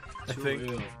 I think.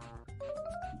 Real.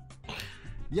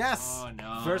 Yes. Oh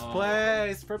no. First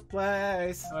place. First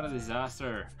place. What a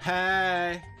disaster.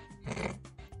 Hey.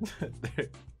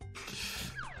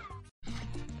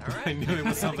 All right. I knew it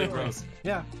was something Category. gross.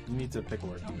 Yeah, you need to pick a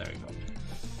word. Oh, there you go.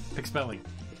 Pick spelling.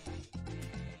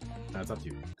 That's up to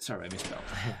you. Sorry, I misspelled.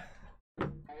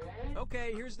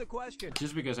 Okay, here's the question.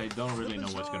 Just because I don't really know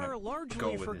what's Bizarre, gonna largely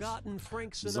go with forgotten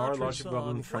Frank Bizarre, Sinatra largely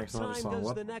forgotten song. Frank What Sinatra time song. does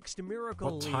What- the next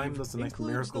miracle What time leave? does the next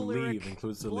Includes miracle the lyric, leave?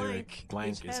 Includes the lyric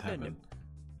blank is heaven.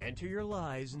 Enter your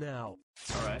lies now.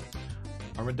 All right.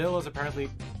 Armadillos apparently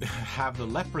have the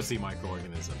leprosy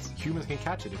microorganisms. Humans can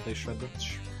catch it if they shed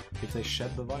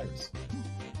the virus.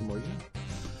 The more you know.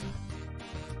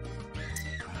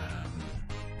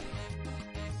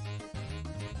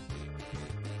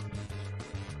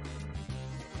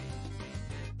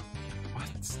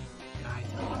 What? I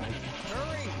don't know.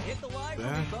 Hurry, hit the live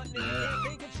Yeah. button if you can't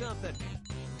think of something.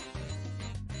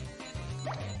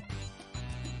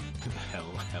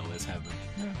 Hell is heaven.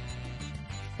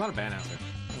 Not a bad answer.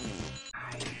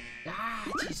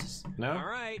 Jesus. No? All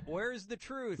right, where's the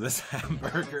truth? This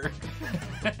hamburger.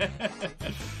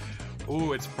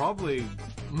 Ooh, it's probably.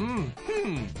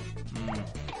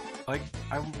 Like,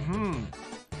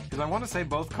 because I want to say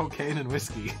both cocaine and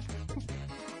whiskey.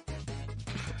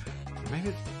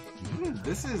 Maybe.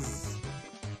 This is.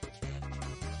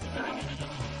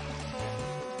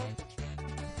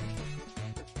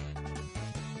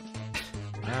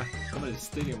 Somebody's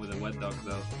sticking with a wet dog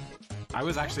though. I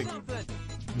was actually. Something.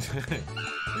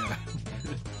 Yeah.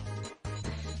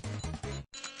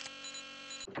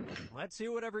 Let's see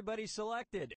what everybody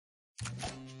selected.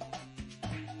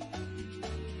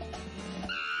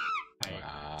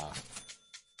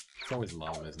 It's always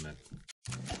love, isn't it?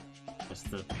 What's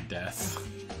the Death.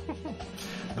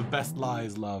 The best lie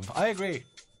is love. I agree.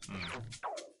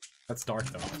 That's dark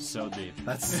though. so deep?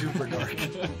 That's super dark.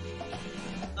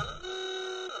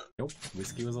 Nope.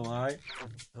 Whiskey was a lie.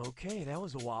 Okay, that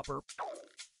was a whopper.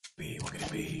 B, what could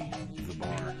it be? The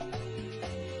bar.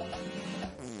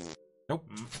 Nope.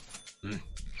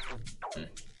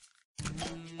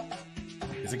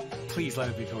 Is it? Please let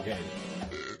it be cocaine.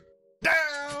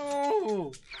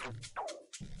 No!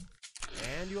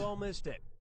 And you all missed it.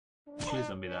 Please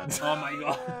don't be that. Oh my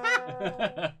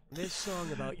god. This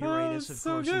song about Uranus, of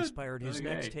so course, good. inspired his Okay.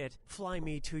 next hit, Fly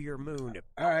Me to Your Moon.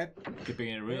 All right. Keeping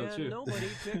it real And too. nobody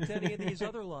picked any of these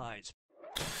other lies.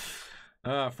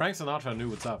 Frank Sinatra knew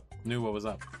what's up. Knew what was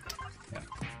up. Yeah.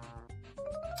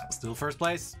 Still first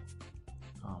place.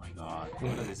 Oh my god.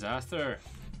 What a disaster.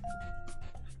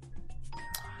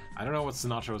 I don't know what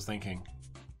Sinatra was thinking.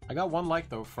 I got one like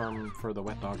though for the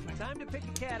wet dog thing. Time to pick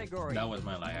a category. That was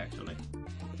my lie actually.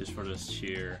 Just for the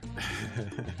sheer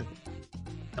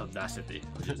audacity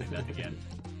of using that again.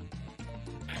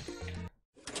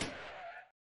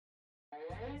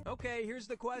 Okay, here's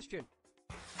the question.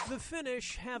 The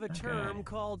Finnish have a term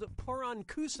called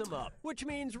parankusama, which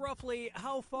means roughly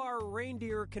how far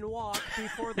reindeer can walk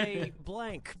before they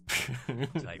blank.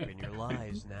 Type in your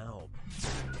lies now.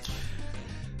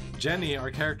 Jenny, our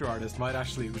character artist, might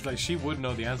actually like she would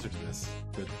know the answer to this.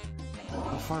 But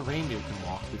how far reindeer can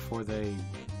walk before they?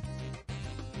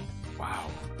 Wow.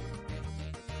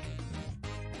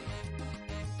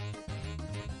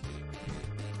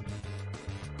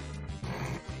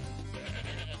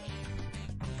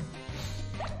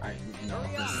 I know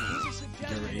Hurry up, use a this.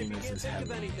 suggestion if you Uranus can't is think of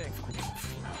heaven. anything.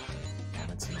 Damn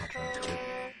it, Sinatra.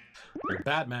 We're a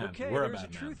bad man. Okay, We're a there's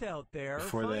bad man. truth out there.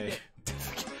 Before Find they. it.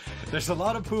 There's a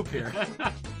lot of poop here.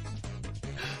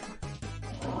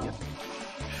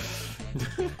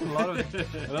 a lot of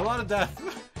death.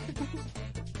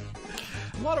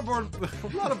 a lot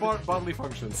of bodily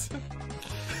functions.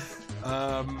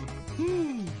 I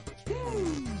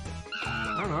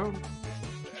don't know.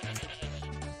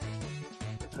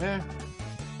 Yeah.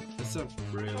 It's a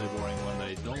really boring one that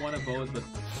I don't want to vote,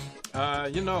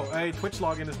 but You know, a Twitch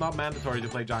login is not mandatory to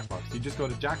play Jackbox. You just go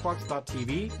to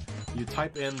jackbox.tv, you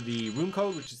type in the room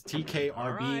code, which is TKRB,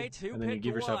 All right, who and then you picked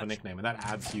give yourself a what? nickname, and that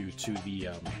adds you to the,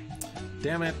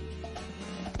 damn it.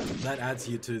 that adds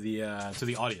you to the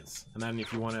audience. And then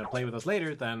if you want to play with us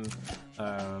later, then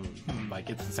like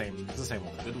it's the same. It's the same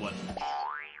one. Good one.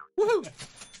 Woohoo!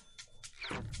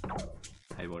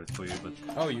 I voted for you, but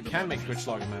Oh, you can make Twitch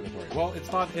login mandatory. Well,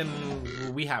 it's not in.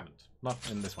 We haven't. Not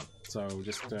in this one. So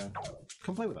just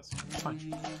come play with us. It's fine.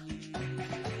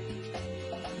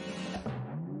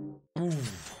 Ooh,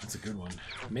 that's a good one.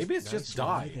 Maybe it's just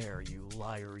die. There, you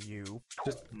liar, you.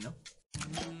 Just no.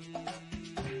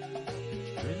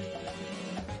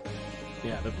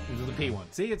 yeah, the P one.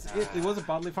 See, it was a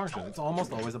bodily function. It's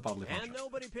almost always a bodily function. And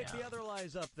nobody picked the other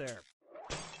lies up there.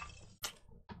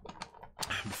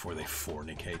 Before they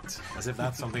fornicate, as if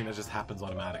that's something that just happens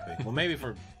automatically. Well, maybe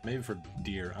for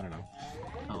deer. I don't know.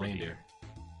 Oh, Reindeer.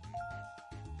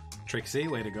 Trixie,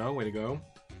 way to go, way to go.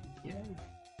 Yeah.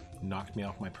 Knocked me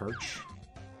off my perch.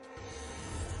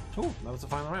 Oh, that was the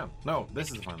final round. No,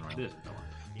 this is the final round. This is the one.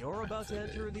 You're about to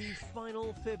enter the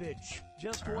final fibbage.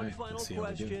 Just All one right, final let's see how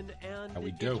we do. question, and How we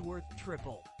it's do. worth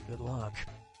triple. Good luck.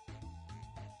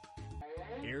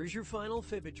 Here's your final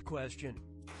fibbage question.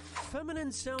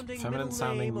 Feminine sounding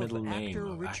middle name actor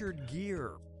Richard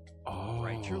Gere. Oh.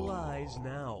 Write your lies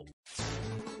now.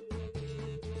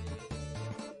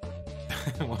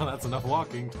 Well, that's enough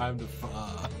walking. Time to.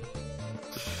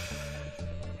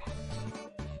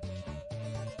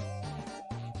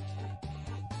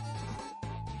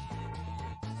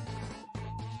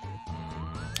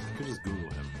 I could just Google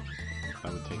him.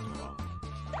 That would take too long.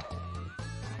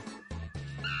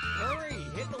 Hurry,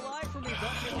 hit the lie for me,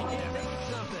 Buck. You can't think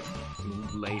of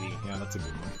something. Lady, yeah, that's a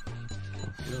good one. I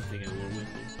don't think I will win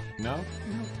this. No?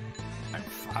 I'm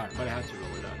fired. But I had to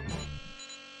roll with that.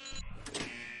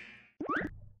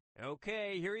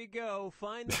 Okay, here you go.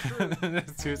 Find the truth.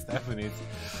 There's two Stephanies.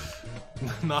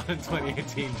 Not in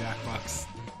 2018 Jackbox.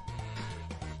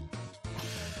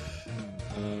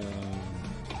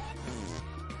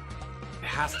 It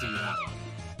has to be that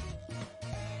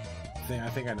one. I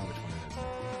think I know which one it is.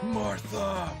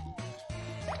 Martha!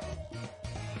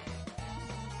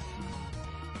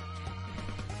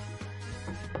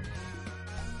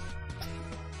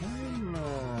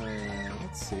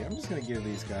 Let's see. I'm just gonna give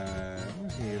these guys. I'm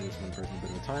just gonna give this one person a bit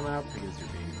of a timeout because you're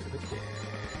being a bit of a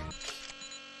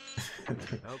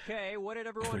dick. Okay, what did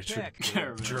everyone Richard pick?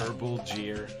 Gerbil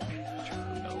Jeer.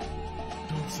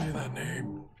 Don't say that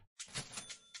name.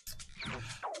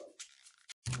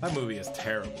 That movie is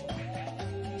terrible.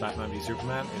 Batman v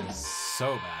Superman is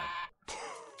so bad.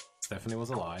 Stephanie was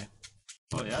a lie.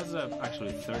 Oh, yeah, that's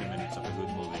actually 30 minutes of a good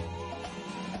movie.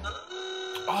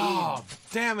 Oh,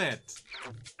 damn it!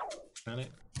 Really?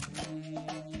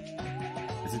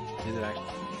 Is it actually?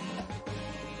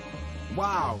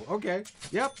 Wow. Okay.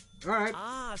 Yep. All right.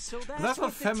 Ah, so That's not what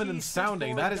the feminine T stood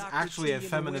sounding. for, That is Dr. actually T a and the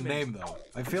feminine women. name, though.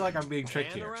 I feel like I'm being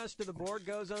tricked And the here. rest of the board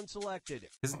goes unselected.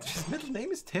 His middle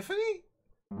name is Tiffany?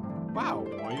 Wow.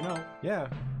 Well, you know. Yeah.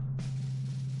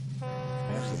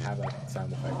 I actually have that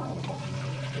sound effect on the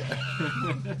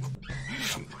button.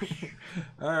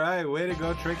 All right. Way to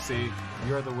go, Trixie.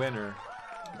 You're the winner.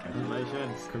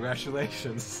 Congratulations.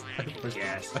 Congratulations.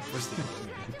 Yes.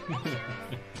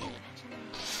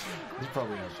 He's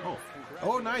probably not.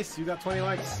 Oh, nice. You got 20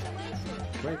 likes.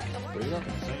 Great. There you go.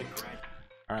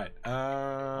 All right.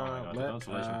 God, Let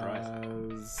consolation prize.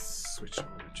 us switch over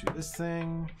to this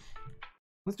thing.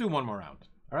 Let's do one more round.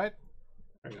 All right.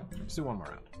 There we go. Let's do one more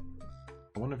round.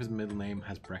 I wonder if his middle name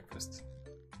has breakfast.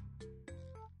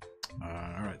 All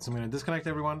right. So I'm gonna disconnect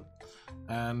everyone,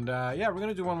 and yeah, we're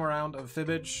gonna do one more round of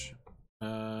fibbage.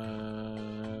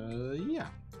 Yeah,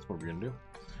 that's what we're gonna do.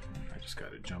 I just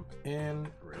gotta jump in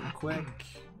real quick.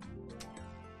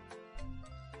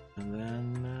 And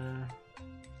then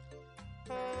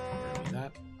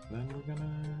that. Then we're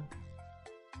gonna.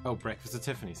 Oh, breakfast at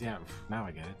Tiffany's. Yeah, now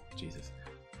I get it. Jesus.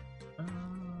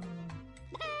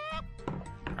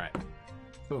 All right.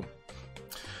 Boom.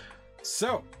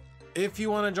 So, if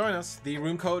you want to join us, the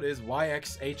room code is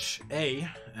YXHA,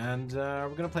 and we're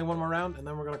gonna play one more round, and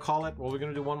then we're gonna call it. Well, we're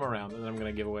gonna do one more round, and then I'm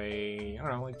gonna give away, I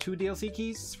don't know, like 2 DLC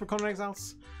keys for Conan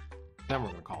Exiles. Then we're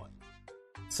gonna call it.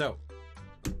 So,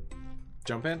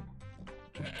 jump in.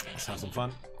 Let's have some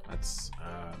fun. Let's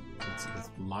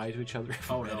lie to each other.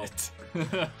 Oh, no.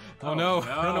 Reddit. Oh no!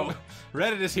 No!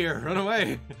 Reddit is here. Run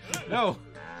away! No!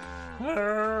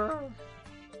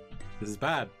 This is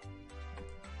bad.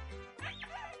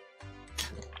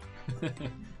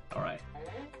 All right.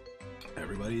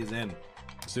 Everybody is in.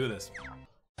 Let's do this.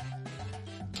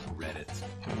 Reddit.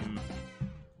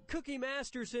 Cookie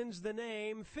Masterson's the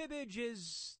name. Fibbage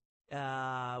is...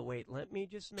 wait, let me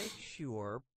just make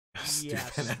sure. Yes, Stupid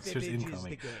answers fibbage is incoming.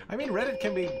 the game. I mean, Reddit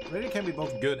can be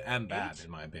both good and bad, in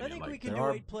my I opinion. think Like we can there do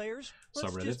are 8 players.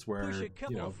 Let's subreddits just where, push a you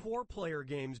couple know, of 4-player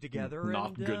games together.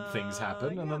 not and, good things happen,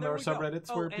 and yeah, then there are we go.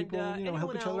 subreddits where people, you know,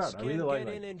 help anyone each other else out. I really can like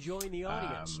get in and join the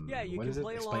audience. Yeah, you what can is it?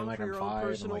 play Explain along like for I'm your own 5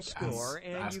 personal and, like, score,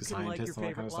 and ask you a can like your scientist and all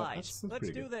that favorite kind of stuff. lies. That's Let's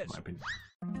pretty do good, this. in my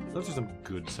opinion. Those are some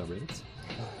good subreddits.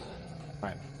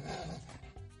 Right.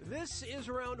 This is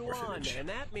round More 1, fibbage. and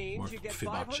that means More you get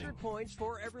fibbotching. 500 points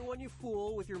for everyone you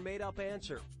fool with your made-up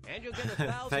answer. And you'll get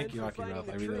 1,000 Thank you, for Aki finding Ralph.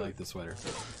 the I really truth. like this sweater.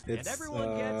 And It's,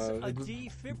 everyone gets a it was-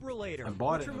 defibrillator, I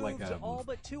bought which it at, removes like, a all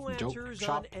but 2 joke answers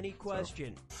shop, on any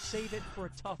question. Save it for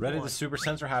a tough Reddit one. is super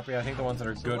censor happy. I think the ones that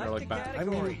are good Select are like a bad. I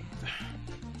category.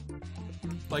 mean,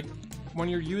 like when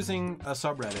you're using a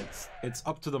subreddit, it's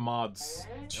up to the mods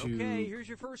to Okay, here's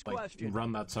your first like question.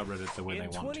 run that subreddit the way In they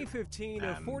want to. 2015, a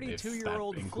And if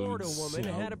 42-year-old that Florida includes, woman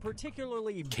you know, had a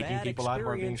particularly kicking bad people out who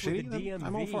are being experience with the shitty, then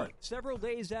I'm all for DMV. it. Several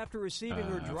days after receiving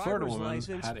her Florida driver's woman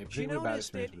license, had a she particularly bad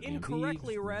noticed it experience with the DMV.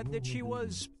 incorrectly read that she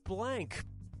was blank.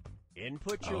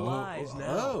 Input your Oh, lies now.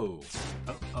 oh.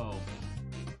 Oh.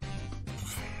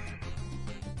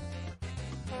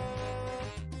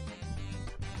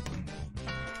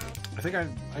 I think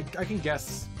I can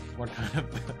guess what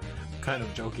kind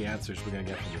of jokey answers we're gonna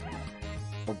get from you.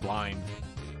 Or blind.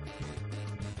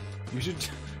 You should.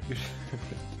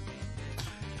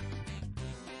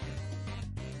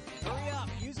 Hurry up,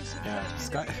 use a Yeah,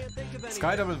 suggestion if you can't think of anything.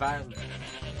 Skydub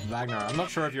and Wagner. I'm not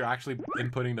sure if you're actually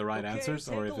inputting the right Okay, answers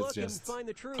or take if a it's look and just. find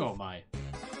the truth. Oh my.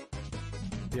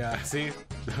 Yeah, see,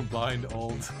 blind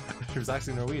old. He was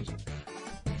actually Norwegian.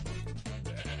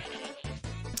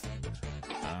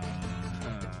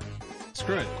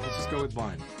 Screw it. Let's just go with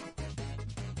blind.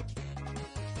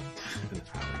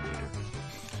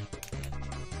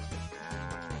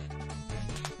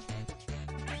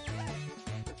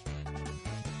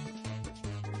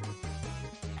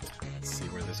 Let's see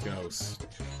where this goes.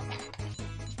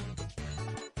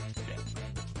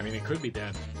 I mean, it could be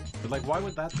dead, but like, why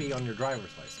would that be on your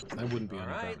driver's license? That wouldn't be on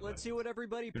your Alright, driver's let's license. see what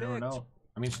everybody You picked. never know.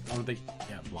 I mean, I would think,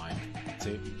 yeah, blind.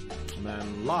 See? And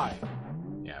then lie.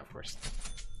 Yeah, of course.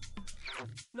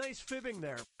 Nice fibbing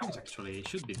there. Actually, it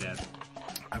should be dead.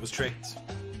 I was tricked.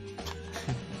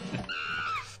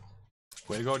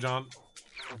 Way to go, John.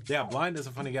 Yeah, blind is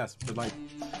a funny guess, but like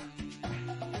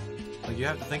you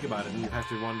have to think about it, and you have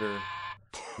to wonder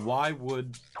why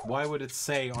would it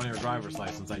say on your driver's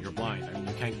license that you're blind? I mean,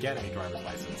 you can't get a driver's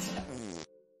license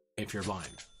if you're blind.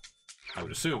 I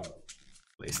would assume,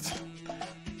 at least.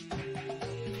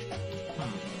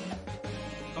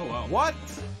 Oh wow. What?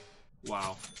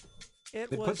 Wow. It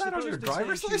They was put that on your supposed to say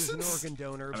driver's she was an license? organ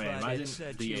donor, I mean, but imagine it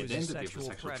said the she was a identity of a sexual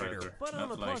sexual predator. predator, But on not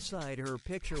the like- plus side, her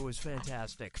picture was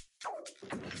fantastic.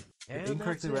 And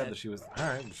Incorrectly that's read it. that she was.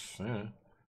 Alright.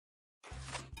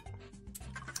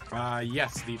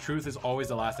 Yes, the truth is always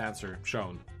the last answer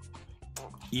shown.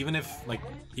 Even if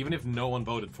no one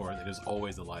voted for it, it is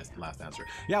always the last answer.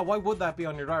 Yeah, why would that be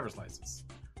on your driver's license?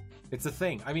 It's a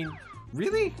thing. I mean,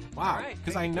 really? Wow. Alright,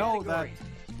 Because pick I a know category. that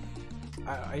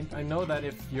I know that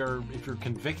if you're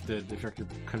convicted, if you're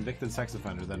a convicted sex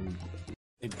offender, then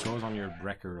it goes on your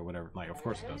record or whatever. Like, of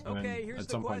course it does. And Okay, then here's at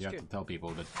the some point you have question. to tell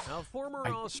people that. A former I-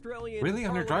 Australian Really?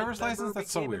 On your Parliament driver's license? member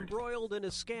That's so became weird. embroiled in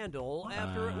a scandal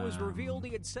after it was revealed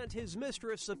he had sent his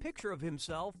mistress a picture of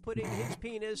himself putting his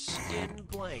penis in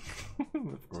blank.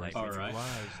 Of course. All right. Lies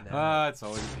now. It's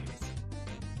always penis.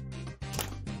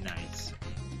 Nice.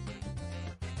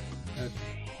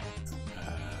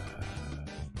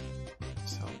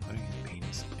 So putting his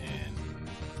penis in.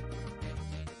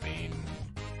 I mean,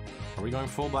 are we going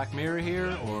full Black Mirror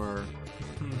here, or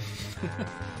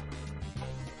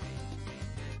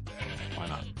why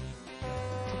not?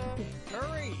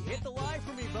 Hurry, hit the lie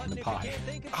for me button if you Pie. can't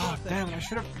think of Oh something. damn! I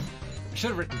should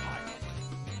have written pie.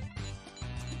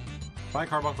 Bye,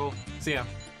 Carbuncle. See ya.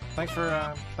 Thanks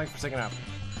for sticking out.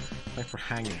 Thanks for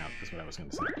hanging out. Is what I was going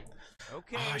to say.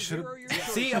 Okay, Oh, I should here have. are your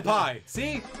See a choices. pie.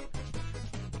 See.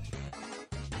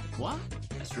 What?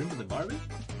 A shrimp with the Barbie?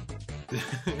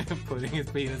 Putting his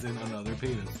penis in another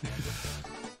penis.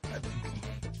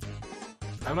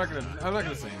 I'm not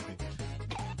gonna say anything.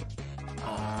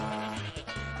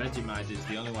 Vegemite is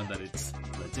the only one that it's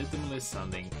legitimately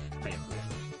sounding painful.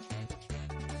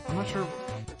 I'm not sure.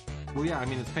 Well, yeah, I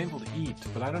mean it's painful to eat,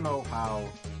 but I don't know how.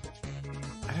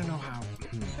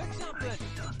 Pick something.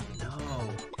 No.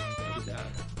 Maybe that.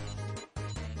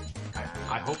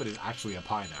 I hope it is actually a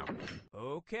pie now.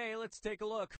 Okay, let's take a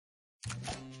look.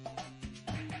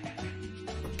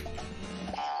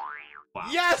 Wow.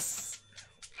 Yes!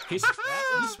 He's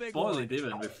was a big spoiled one. it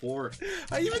even before.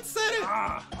 I even said it!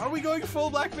 Are we going full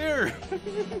Black Mirror?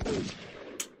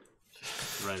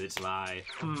 Reddit's lie.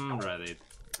 Reddit.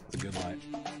 It's a good lie.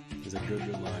 It's a good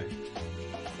lie.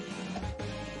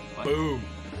 What? Boom!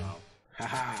 Wow.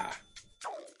 Haha!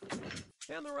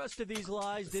 And the rest of these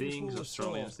lies didn't Things fool us all.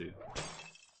 Australians do.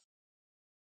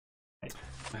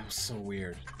 That was so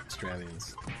weird.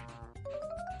 Australians.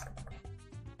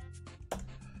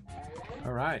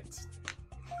 Alright.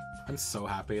 I'm so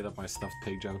happy that my stuffed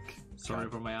pig joke. Sorry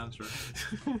for my answer.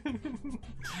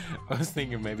 I was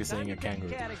thinking of maybe saying a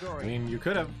kangaroo. I mean, you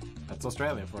could have. That's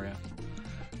Australia for you.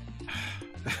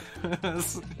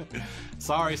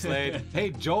 Sorry, Slade. Hey,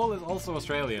 Joel is also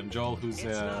Australian. Joel, who's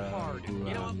It's not hard. who,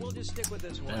 You know what? We'll just stick with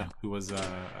this one. yeah, who is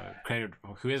creator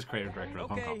director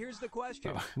of Okay, Funcom. here's the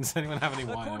question. Does anyone have any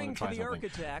wine? I According want to to try the something.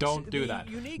 architects, Don't do the that.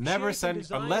 unique Never shape send and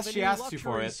design unless of a she new asks you for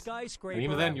luxury it. skyscraper And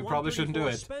even then, at you probably shouldn't do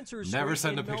 134 it. Spencer Never Street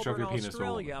send a in picture of your Melbourne, penis, Joel.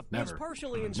 Australia. Never. It's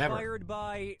partially Never. inspired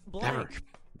by blank. Never.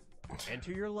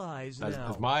 Enter your lies That's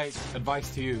now. my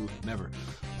advice to you. Never.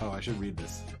 Oh, I should read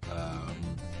this.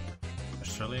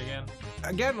 Australia again?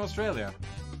 Again, Australia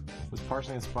was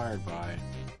partially inspired by.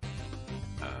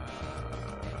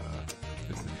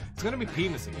 It's gonna be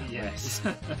penis again. Yes.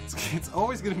 It's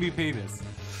always gonna be penis.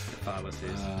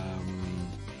 Fallacies.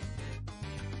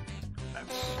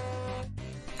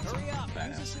 Hurry up. Badass.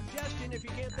 Use a suggestion if you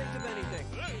can't think of anything.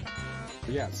 But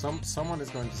yeah, someone is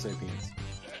going to say penis.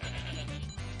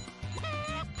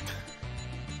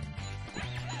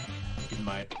 It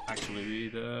might actually be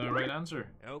the right answer.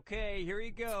 Okay, here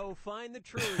you go. Find the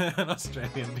truth. An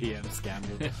Australian PM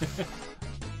scandal.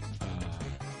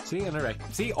 See, an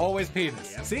erect. See, always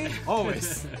penis. Yep. See,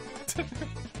 always.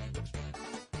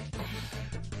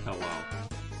 Oh wow.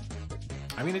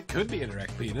 I mean, it could be an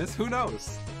erect penis. Who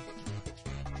knows?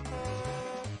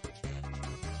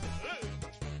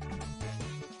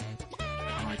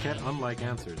 Oh, I can't unlike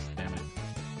answers. Damn it.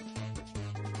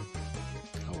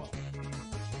 Oh well.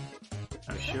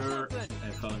 I'm sure I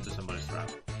fell into somebody's trap.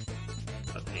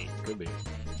 But hey, Could be.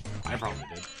 I probably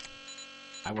did.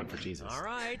 I went for Jesus. All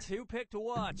right, who picked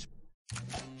what?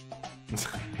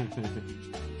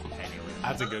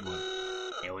 That's a good one.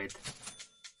 knew it.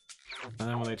 And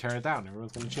then when they tear it down,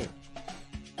 everyone's gonna cheer.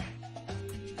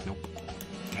 Nope.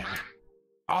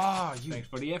 Ah, you Thanks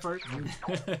for the effort.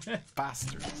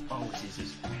 bastards. Oh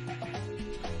Jesus.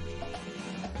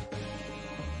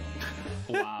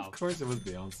 Wow. Of course it was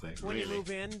Beyonce. When you Really? move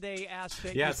in, they ask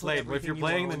that Yeah, you put Slade, if everything you're you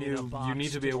playing, own then in a you box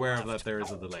need to be the aware of left. that there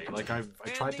is a delay. Like I And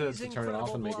tried to these turn it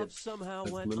off and make it incredible somehow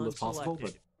as went little as possible,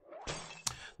 but unselected.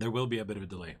 there will be a bit of a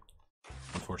delay,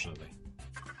 unfortunately.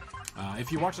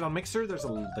 If you watch it on Mixer, there's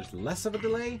less of a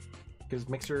delay because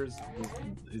Mixer is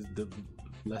the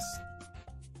less.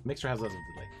 Mixer has less of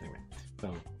a delay anyway.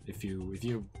 So if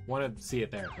you want to see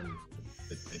it there, then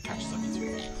it catches up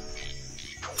easier.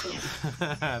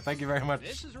 Thank you very much,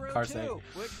 This is round Carsey. 2,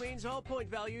 which means all point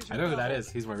values are I know who that doubled.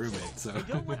 is. He's my roommate. So And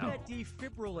don't let that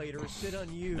defibrillator sit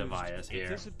unused. The bias It here.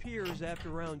 disappears after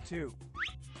round 2.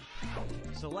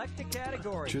 Select a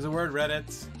category. choose a word,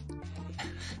 Reddit.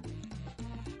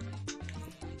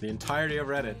 The entirety of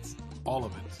Reddit, all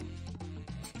of it.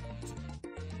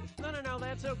 No,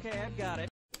 that's okay. I've got it.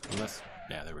 Unless,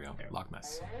 yeah, there we go. Loch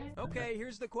Ness. Okay,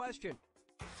 here's the question.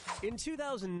 In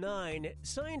 2009,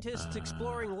 scientists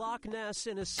exploring Loch Ness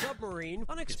in a submarine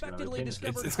unexpectedly penis.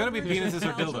 discovered It's gonna be hundreds of penises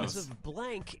or thousands dildos. of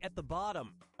blank at the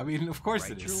bottom. I mean, of course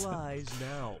Write it your is. lies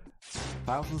now.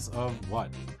 Thousands of what?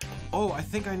 Oh, I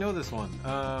think I know this one.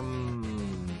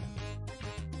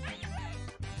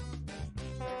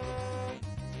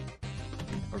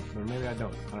 Or maybe I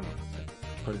don't. I don't know.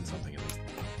 I put in something at least.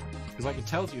 Because like it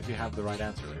tells you if you have the right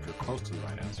answer, if you're close to the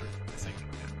right answer. I think.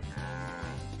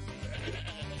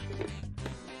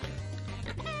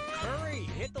 Hurry!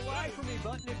 Hit the lie for me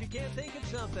button if you can't think of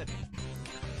something.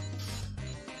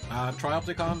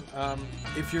 Triopticon,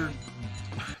 if you're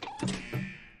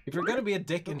gonna be a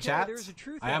dick in Okay, chat, there's a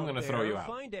truth I am out gonna there. throw you out.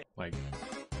 Find it. Like,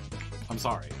 I'm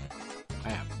sorry.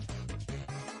 I am.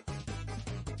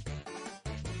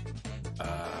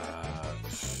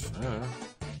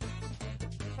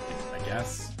 I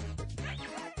guess.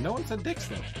 No one said dicks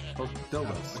though. Or dildos.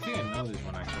 I think I know this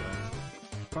one actually.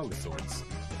 Probably swords.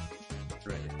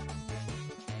 Ready.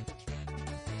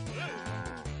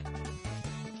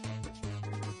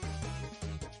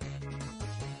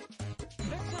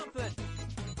 Pick something.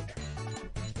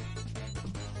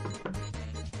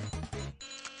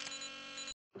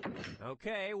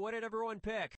 Okay, what did everyone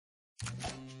pick?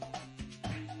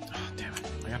 Oh, damn it.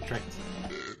 I got tricked.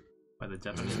 By the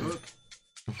Japanese book.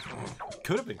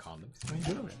 Could have been condoms. What are you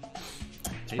doing?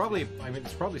 It's probably, I mean,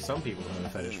 it's probably some people who have a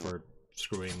fetish for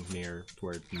screwing near to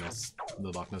where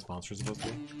the Loch Ness Monster is supposed to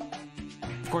be.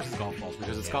 Of course it's golf balls,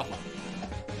 because it's Scotland.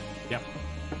 Yep.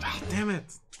 Ah, damn it.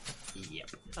 Yep.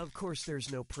 Of course, there's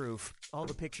no proof. All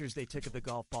the pictures they took of the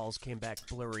golf balls came back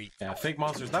blurry. Yeah, fake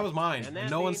monsters. That was mine. And that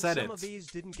no one means said some it. of these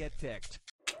didn't get picked.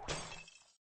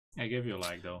 I gave you a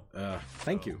like though.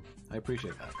 Thank you. I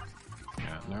appreciate that.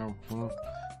 Yeah, no. Well,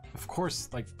 of course,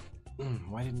 like,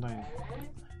 why didn't I?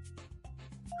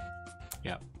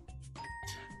 Yeah.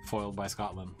 Foiled by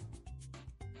Scotland.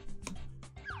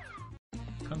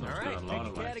 Alright,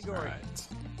 pick a category. Alright.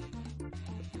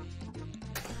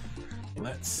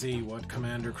 Let's see what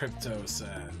Commander Crypto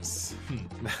says.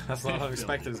 That's not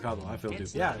unexpected as Scotland. I feel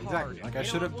It's due. Yeah, not exactly. hard. Like, I You know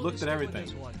should what, have we'll looked just at go with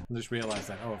everything this one. and just realized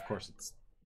that, oh, of course it's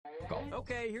golf.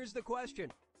 Okay, here's the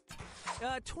question.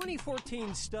 A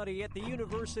 2014 study at the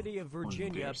University of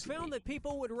Virginia University. found that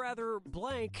people would rather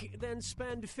blank than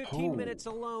spend 15 Oh. minutes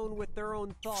alone with their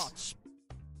own thoughts.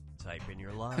 Type in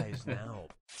your lies now.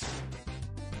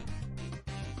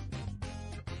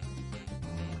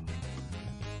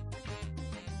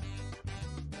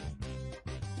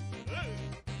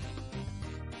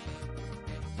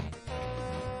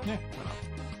 Yeah,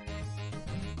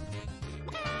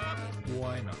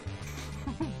 Why not?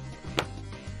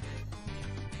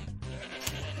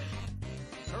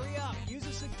 Hurry up, use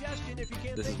a suggestion if you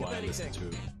can't this is think why of I listen anything.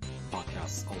 to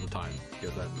podcasts all the time,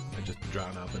 because I just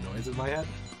drown out the noise in my head.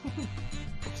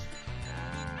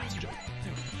 That's a joke.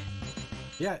 Anyway.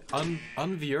 Yeah,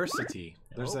 unversity.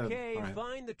 There's Okay, a. Alright.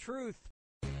 find the truth.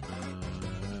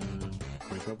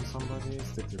 Break up with somebody,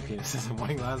 stick their penises in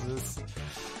wine glasses,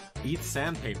 eat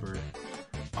sandpaper.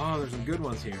 Oh, there's some good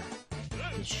ones here.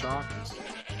 Get shocked.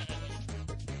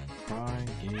 Cry,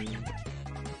 game.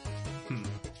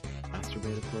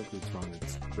 Masturbate, of course, it's wrong.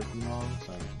 It's written wrong,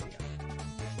 so yeah.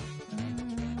 I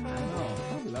don't know.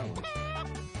 Probably that one.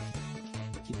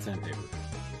 Eat sandpaper.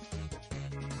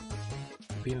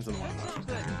 Penis in the wine glasses.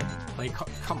 Play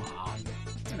come on.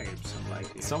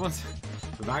 Someone's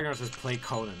Wagner says play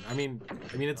Conan. I mean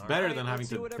it's better Alright, than having let's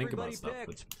see to what think about everybody stuff.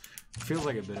 But picked. it feels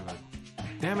like a bit of a.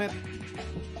 Damn it!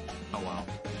 Oh wow.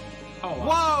 Oh wow.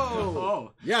 Whoa!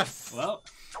 Oh. Yes. Well.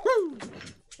 Woo!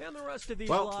 And the rest of these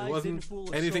Well, lies it wasn't didn't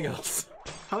fool a anything soul. else.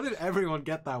 How did everyone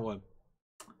get that one?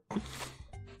 It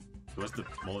was the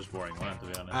most boring one, to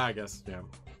be honest. I guess, yeah.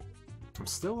 I'm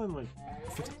still in like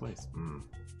 5th place.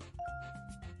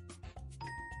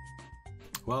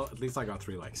 Well, at least I got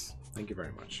 3 likes. Thank you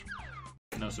very much.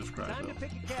 No subscribe Time to though.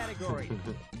 pick a category.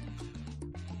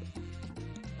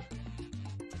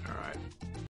 Alright.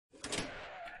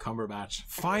 Cumberbatch.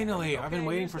 Finally! I've been Okay,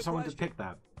 waiting here's for the someone to question. pick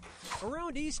that.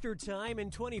 Around Easter time in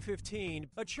 2015,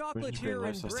 a chocolatier create a in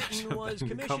life-size Britain statue of was Benedict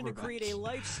commissioned to create a Cumberbatch.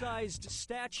 life-sized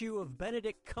statue of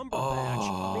Benedict Cumberbatch made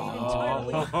Oh.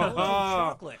 entirely of melted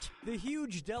chocolate. The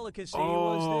huge delicacy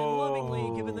was then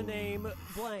lovingly given the name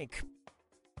blank.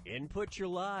 Input your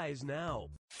lies now.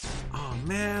 Oh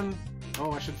man!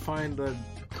 Oh, I should find the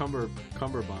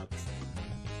Cumberbots.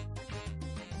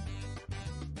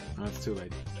 Oh, it's too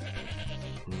late.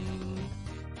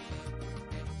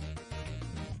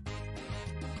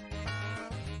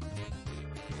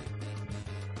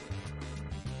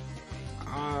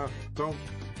 Don't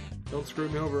screw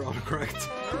me over, autocorrect.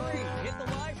 Hurry, hit the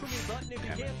lie for me button if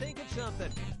you can't think of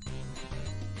something.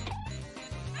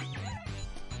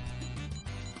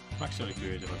 I'm actually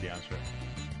curious about the answer.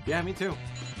 Yeah, me too.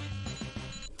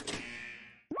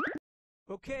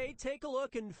 Okay, take a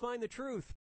look and find the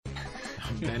truth.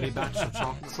 Benny batch of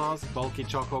chocolate sauce, bulky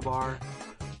choco bar,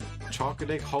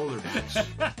 chocolate holler batch,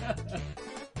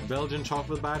 Belgian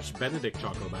chocolate batch, Benedict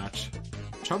choco batch,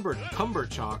 Cumber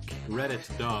choc,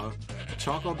 Reddit duh,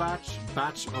 choco batch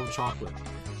of chocolate.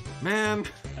 Man.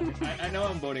 I know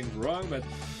I'm voting wrong, but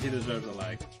he deserves a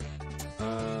like.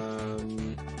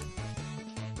 Damn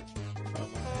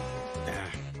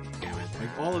it.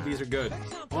 Like all of these are good.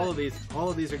 All of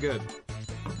these are good.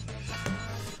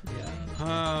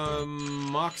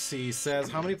 Moxie says,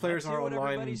 how many players Let's see are what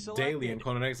online everybody daily in selected.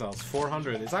 Conan Exiles?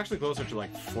 400. It's actually closer to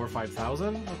like 4,000 or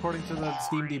 5,000 according to the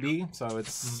Steam DB. So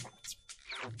it's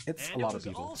And a it lot of was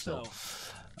people. also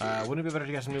Wouldn't it be better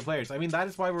to get some new players? I mean, that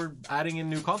is why we're adding in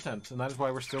new content, and that is why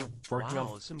we're still working wow,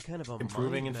 on some kind of a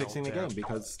improving mind and fixing the melt game,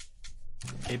 because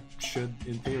it should,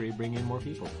 in theory, bring in more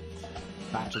people.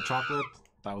 Batch of chocolate,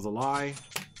 that was a lie.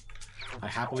 I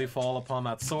happily fall upon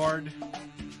that sword.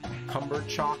 Cumber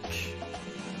chalk.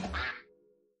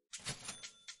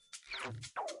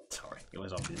 Sorry, it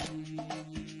was obvious.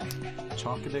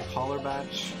 Chocolate holler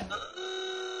batch.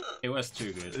 It was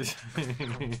too good.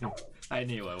 I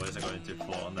knew I was going to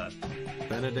fall on that.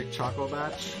 Benedict Choco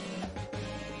Batch.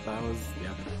 That was,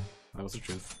 yeah, that was the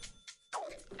truth.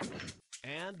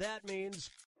 And that means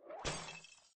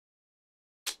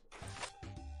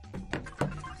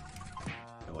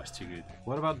It always too good.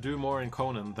 What about do more in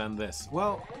Conan than this?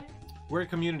 Well, we're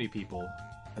community people,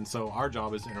 and so our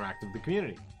job is to interact with the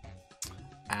community.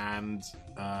 And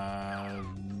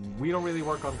we don't really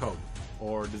work on code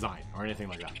or design or anything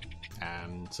like that.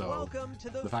 And so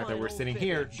the fact that we're sitting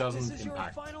here doesn't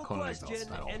impact Conan Exiles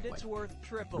at all. And it's Like, worth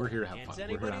triple. we're here to have fun. It's We're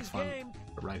here to have anybody's fun game.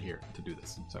 right here to do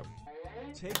this. So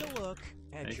Take a look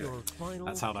at Thank you. your final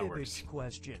That's how that fibbage works.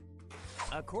 question.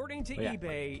 According to But yeah,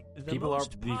 eBay, the people are-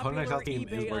 most the Conan popular Exiles team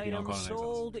is eBay working on item Conan Exiles.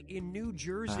 sold in New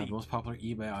Jersey. most popular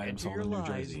eBay item Enter sold your in New lies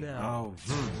Jersey. now.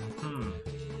 Oh,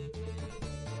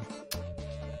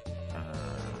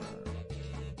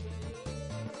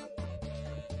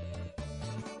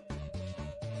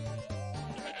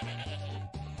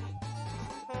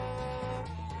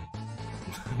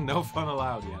 no fun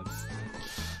allowed, yes.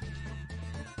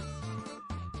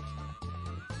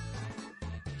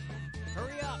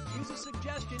 Hurry up, use a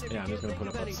suggestion if Yeah, I'm you just can't gonna think put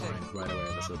of up a sign anything. right away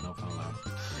that says no fun allowed.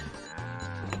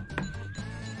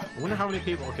 I wonder how many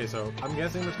people. Okay, so I'm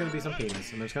guessing there's gonna be some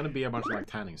penis, and there's gonna be a bunch of like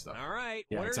tanning stuff. All right,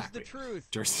 Yeah, where's exactly. the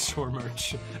truth? Jersey Shore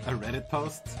merch, a Reddit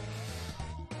post.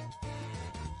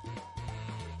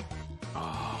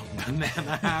 Oh,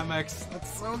 banana hammocks.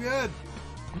 That's so good.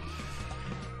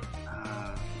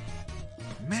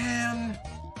 Man.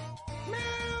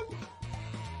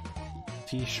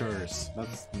 T-shirts.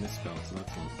 That's misspelled, so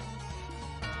that's one.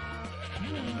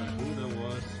 Who that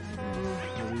was?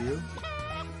 Maybe you?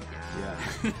 Yeah.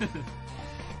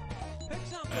 Pick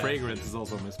something. Fragrance is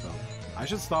also misspelled. I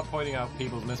should stop pointing out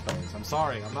people's misspellings. I'm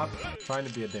sorry. I'm not trying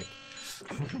to be a dick.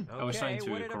 I was trying Okay,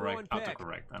 to what did everyone correct, pick?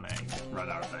 autocorrect, and I ran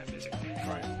out of time basically.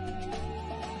 Right.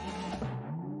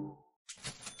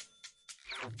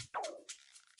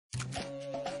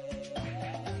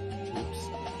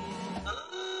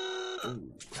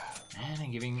 Oops. Man,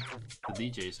 I'm giving the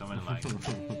DJ so many likes.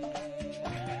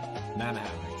 Nana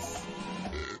hammocks.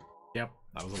 Yep,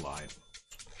 that was a lie.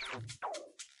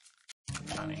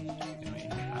 Honey, give me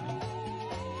honey.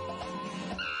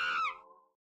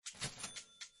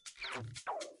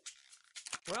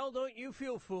 Well, don't you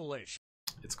feel foolish?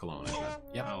 It's cologne, isn't it?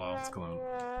 Yep, Oh, well. it's cologne.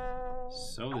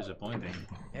 So disappointing.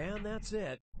 And that's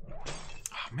it. Oh,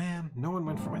 man, no one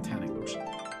went for my tanning lotion.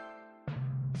 I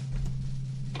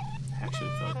actually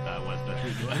thought that was the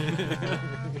good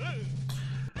one.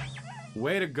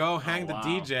 Way to go, hang the wow.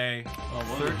 DJ.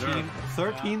 Oh, well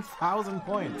 13,000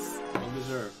 points. Well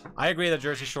deserved. I agree that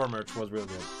Jersey Shore merch was real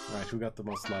good. Alright, who got the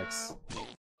most likes?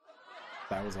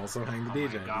 That was also Hang the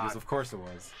DJ, God. because of course it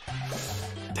was.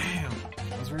 Damn,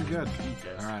 that was very good.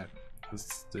 Yes. Alright,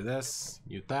 let's do this,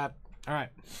 mute that. Alright.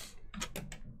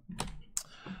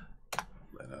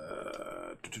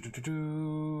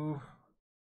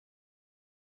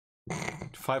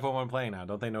 501 playing now.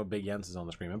 Don't they know Big Jens is on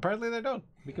the screen? Apparently they don't,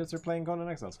 because they're playing Conan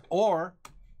Exiles. Or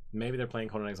maybe they're playing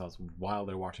Conan Exiles while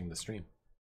they're watching the stream.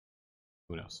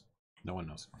 Who knows? No one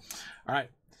knows. Alright.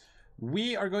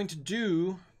 We are going to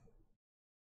do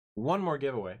one more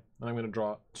giveaway, and I'm going to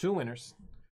draw two winners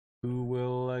who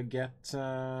will get.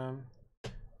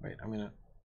 Wait, I'm going to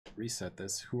reset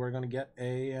this. Who are going to get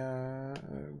a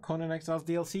Conan Exiles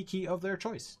DLC key of their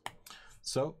choice.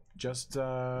 So just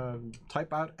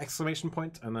type out exclamation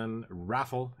point and then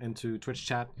raffle into Twitch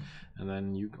chat, and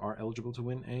then you are eligible to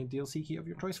win a DLC key of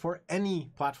your choice for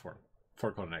any platform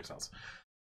for Conan Exiles.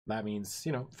 That means,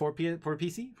 you know, for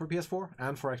PC, for PS4,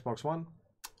 and for Xbox One.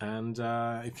 And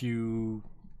if you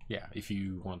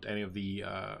want any of the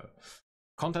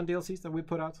content DLCs that we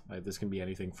put out, this can be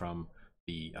anything from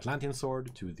the Atlantean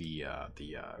Sword to the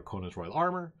Conan's Royal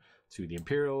Armor to the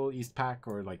Imperial East Pack,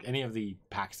 or like any of the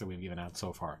packs that we've given out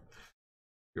so far.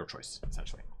 Your choice,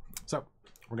 essentially. So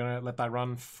we're gonna let that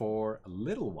run for a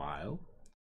little while,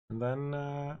 and then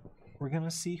we're gonna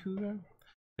see who.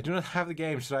 I do not have the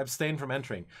game. Should I abstain from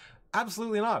entering?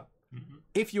 Absolutely not. Mm-hmm.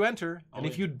 If you enter, and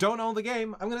if in. you don't own the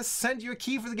game, I'm gonna send you a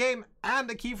key for the game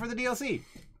and a key for the DLC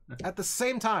at the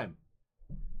same time.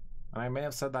 And I may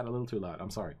have said that a little too loud.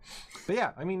 I'm sorry, but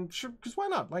yeah, I mean, sure, because why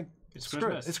not? Like, It's screw it.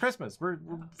 Christmas. It's Christmas. We're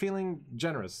feeling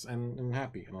generous and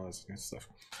happy and all this kind of stuff,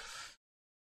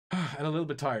 and a little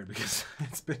bit tired because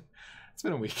it's been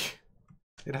a week.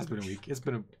 It has been a week. It's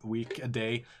been a week, a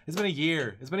day. It's been a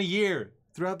year. It's been a year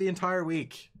throughout the entire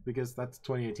week, because that's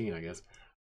 2018, I guess.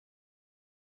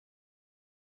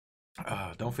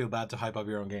 Don't feel bad to hype up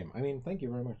your own game. I mean, thank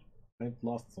you very much. I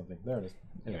lost something. There it is.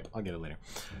 Anyway, I'll get it later.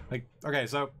 Like, okay,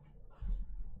 so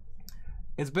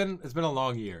it's been a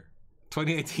long year.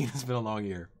 2018 has been a long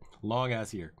year. Long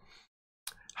ass year.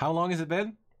 How long has it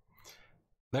been?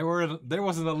 There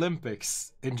was an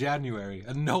Olympics in January,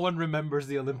 and no one remembers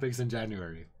the Olympics in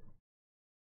January.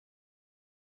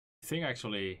 I think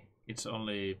actually it's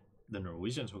only the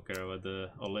Norwegians will care about the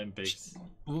Olympics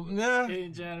Nah,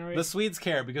 in January. the Swedes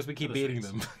care because we keep The beating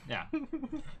Swedes. them.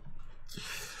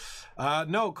 Yeah.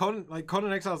 No,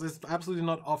 Conan Exiles is absolutely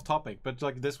not off topic, but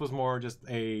like this was more just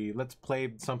a let's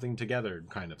play something together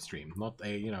kind of stream, not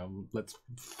a let's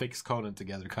fix Conan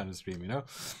together kind of stream,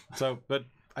 So, but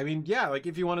I mean, yeah, like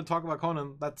if you want to talk about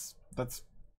Conan, that's.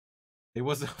 It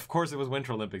was, of course, it was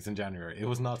Winter Olympics in January. It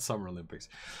was not Summer Olympics.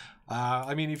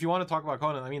 I mean, if you want to talk about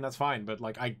Conan, I mean, that's fine. But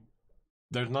like,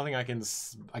 there's nothing I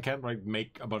can't like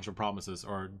make a bunch of promises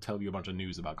or tell you a bunch of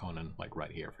news about Conan, like right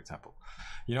here, for example.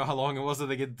 You know how long it was that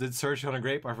they did surgery on a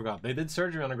grape? I forgot. They did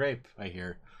surgery on a grape, I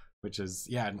hear, which is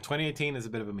in 2018 is a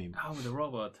bit of a meme. Oh, the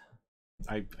robot.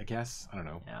 I guess I don't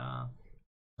know. Yeah,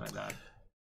 like that.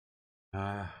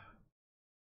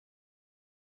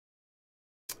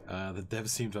 The devs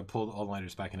seem to have pulled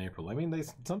all-nighters back in April. I mean, they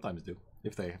sometimes do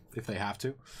if they have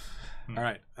to. All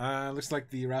right. Looks like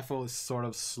the raffle is sort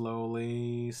of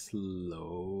slowly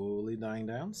dying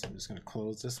down. So I'm just going to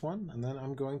close this one, and then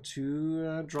I'm going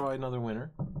to draw another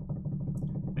winner.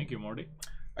 Thank you, Morty.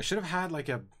 I should have had like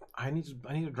I need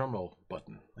a drum roll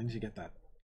button. I need to get that.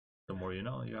 The more you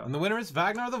know. Yeah. And the winner is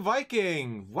Wagner the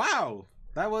Viking. Wow,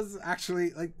 that was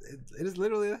actually like it is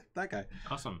literally that guy.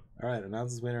 Awesome. All right,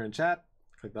 announce his winner in chat.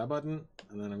 Click that button,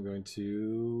 and then I'm going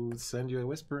to send you a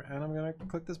whisper, and I'm going to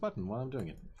click this button while I'm doing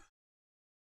it.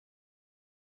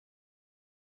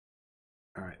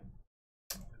 All right.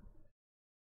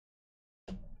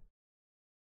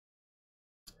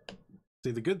 See,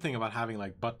 the good thing about having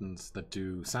like buttons that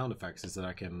do sound effects is that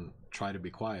I can try to be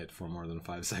quiet for more than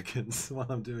 5 seconds while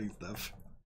I'm doing stuff.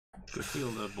 I feel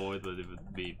the void that it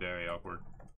would be very awkward.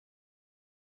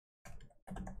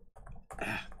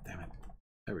 Damn it.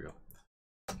 There we go.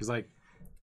 Because like,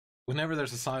 whenever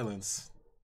there's a silence,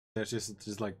 there's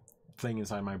just like thing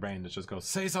inside my brain that just goes,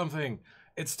 say something!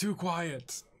 It's too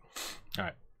quiet!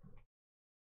 Alright.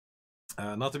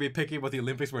 Not to be picky, but the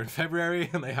Olympics were in February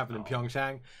and they happened in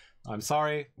Pyeongchang. I'm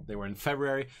sorry, they were in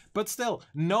February. But still,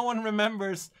 no one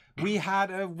remembers we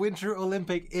had a Winter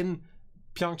Olympic in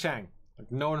Pyeongchang.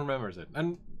 Like, no one remembers it.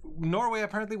 And Norway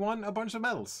apparently won a bunch of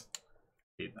medals.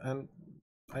 And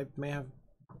I may have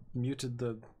muted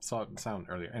the sound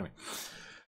earlier. Anyway.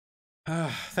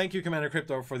 Thank you, Commander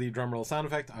Crypto, for the drumroll sound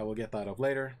effect. I will get that up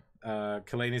later.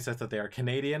 Kalani says that they are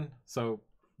Canadian, so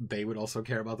they would also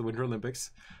care about the Winter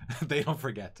Olympics. They don't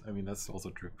forget. I mean, that's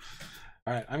also true.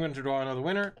 All right, I'm going to draw another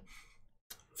winner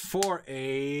for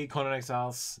a Conan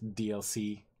Exiles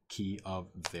DLC key of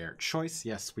their choice.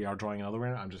 Yes, we are drawing another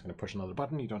winner. I'm just going to push another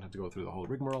button. You don't have to go through the whole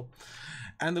rigmarole.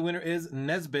 And the winner is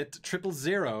Nesbit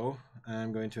 000.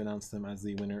 I'm going to announce them as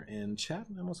the winner in chat.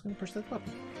 I'm also going to push that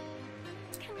button.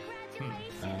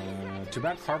 Too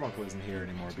bad Carbuncle isn't here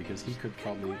anymore because he could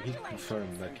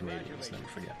confirm that Canadians never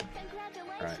forget.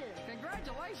 Alright.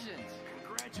 Congratulations!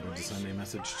 I'm going to send a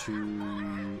message to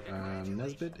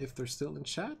Nesbit if they're still in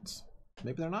chat.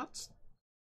 Maybe they're not.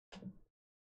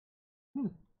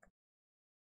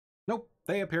 Nope,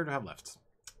 they appear to have left.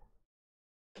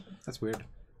 That's weird.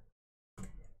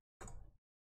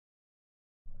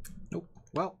 Nope.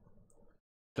 Well,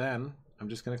 then I'm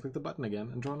just going to click the button again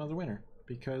and draw another winner.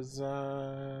 Because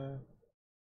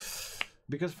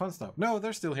fun stuff. No,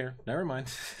 they're still here. Never mind.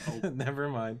 Oh. Never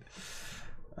mind.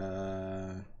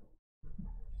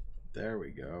 There we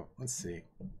go. Let's see.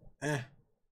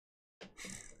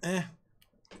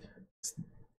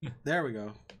 There we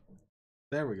go.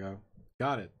 There we go.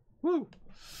 Got it. Woo!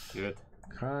 Good.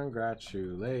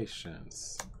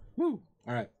 Congratulations. Woo!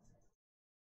 All right.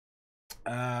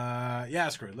 Yeah,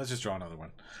 screw it. Let's just draw another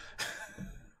one.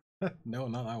 No,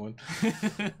 not that one.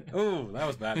 Oh, that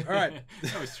was bad. All right.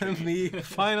 That was the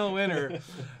final winner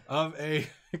of a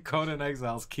Conan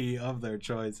Exiles key of their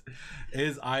choice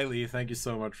is Eiley. Thank you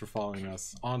so much for following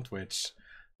us on Twitch.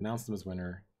 Announce them as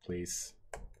winner, please.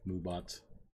 Moobot.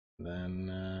 Then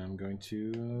I'm going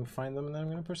to find them and then I'm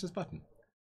going to push this button.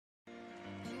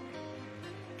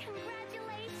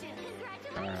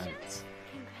 Congratulations! All right.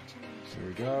 Congratulations! Here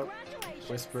we go. Congratulations!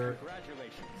 Whisper.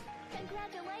 Congratulations!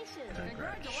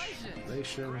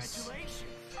 Congratulations.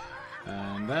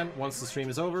 And then once the stream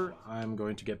is over, I'm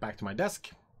going to get back to my desk.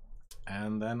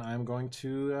 And then I'm going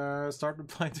to start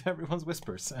replying to everyone's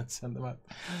whispers and send them out.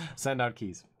 Send out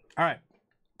keys. All right.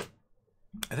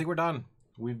 I think we're done.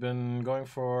 We've been going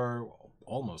for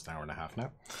almost an hour and a half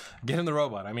now. Get in the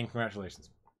robot. I mean, congratulations.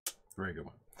 Very good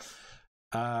one.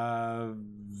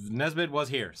 Nesbit was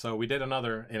here, so we did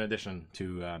another in addition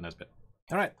to Nesbit.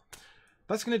 All right.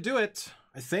 That's going to do it,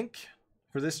 I think,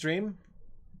 for this stream.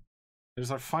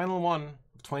 There's our final one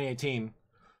of 2018,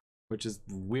 which is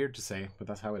weird to say, but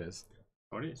that's how it is.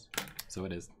 What is? So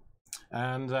it is.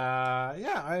 And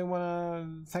yeah, I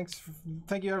want to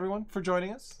thank you everyone for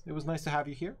joining us. It was nice to have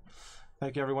you here.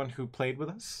 Thank you everyone who played with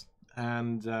us.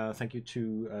 And thank you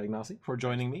to Ignacy for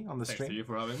joining me on the stream. Thanks to you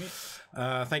for having me.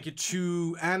 Thank you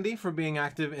to Andy for being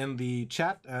active in the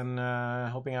chat and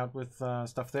helping out with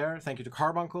stuff there. Thank you to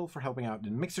Carbuncle for helping out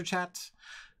in Mixer chat.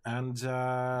 And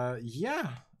yeah,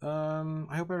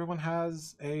 I hope everyone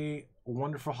has a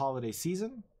wonderful holiday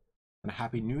season and a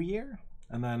happy new year.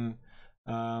 And then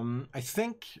I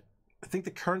think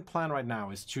the current plan right now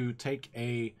is to take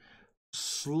a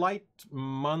slight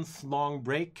month-long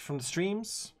break from the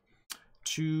streams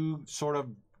to sort of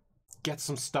get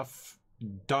some stuff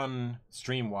done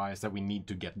stream-wise that we need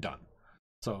to get done.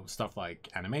 So stuff like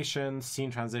animations, scene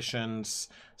transitions,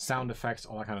 sound effects,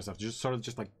 all that kind of stuff. Just sort of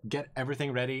just like get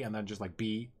everything ready and then just like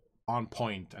be on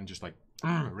point and just like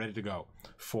ready to go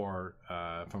for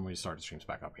when we start the streams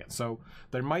back up again. So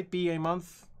there might be a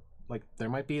month, like there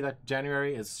might be that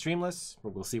January is streamless,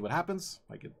 but we'll see what happens.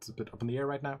 Like it's a bit up in the air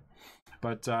right now.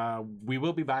 But we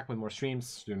will be back with more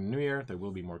streams during the new year. There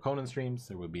will be more Conan streams.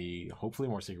 There will be hopefully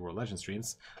more Secret World Legends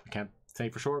streams. I can't say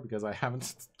for sure because I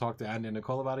haven't talked to Andy and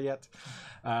Nicole about it yet.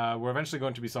 We're eventually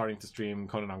going to be starting to stream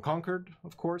Conan Unconquered,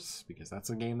 of course, because that's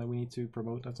a game that we need to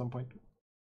promote at some point.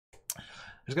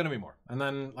 There's going to be more. And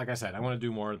then, like I said, I want to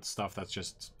do more stuff that's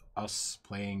just us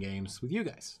playing games with you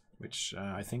guys, which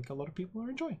I think a lot of people are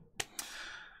enjoying.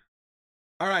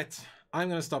 All right, I'm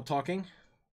going to stop talking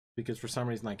because for some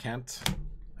reason I can't.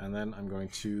 And then I'm going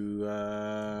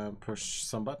to push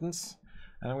some buttons.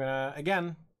 And I'm going to,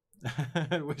 again,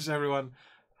 wish everyone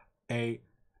a...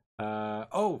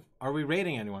 oh, are we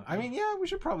raiding anyone? I mean, yeah, we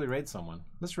should probably raid someone.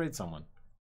 Let's raid someone.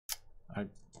 I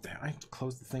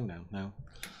closed the thing down now.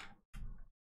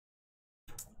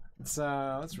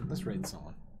 Let's raid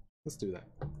someone. Let's do that.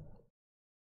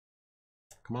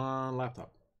 Come on,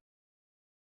 laptop.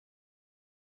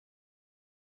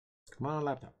 Come on,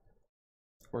 laptop.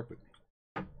 Work with me.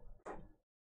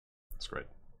 That's great.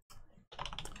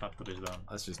 Laptop is done.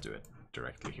 Let's just do it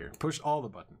directly here. Push all the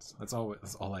buttons. That's all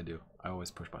I do. I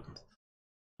always push buttons.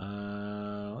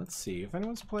 Let's see if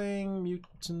anyone's playing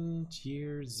Mutant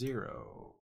Year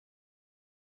Zero.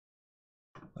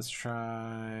 Let's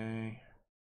try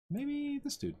maybe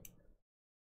this dude.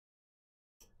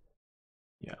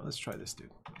 Yeah, let's try this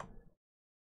dude.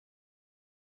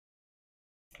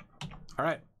 All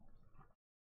right.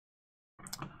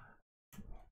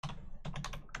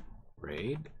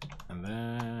 Raid, and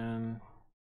then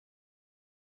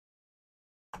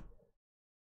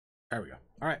there we go.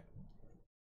 All right.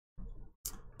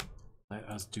 Let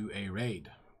us do a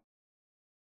raid.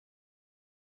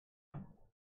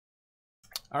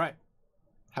 All right.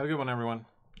 Have a good one, everyone.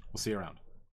 We'll see you around.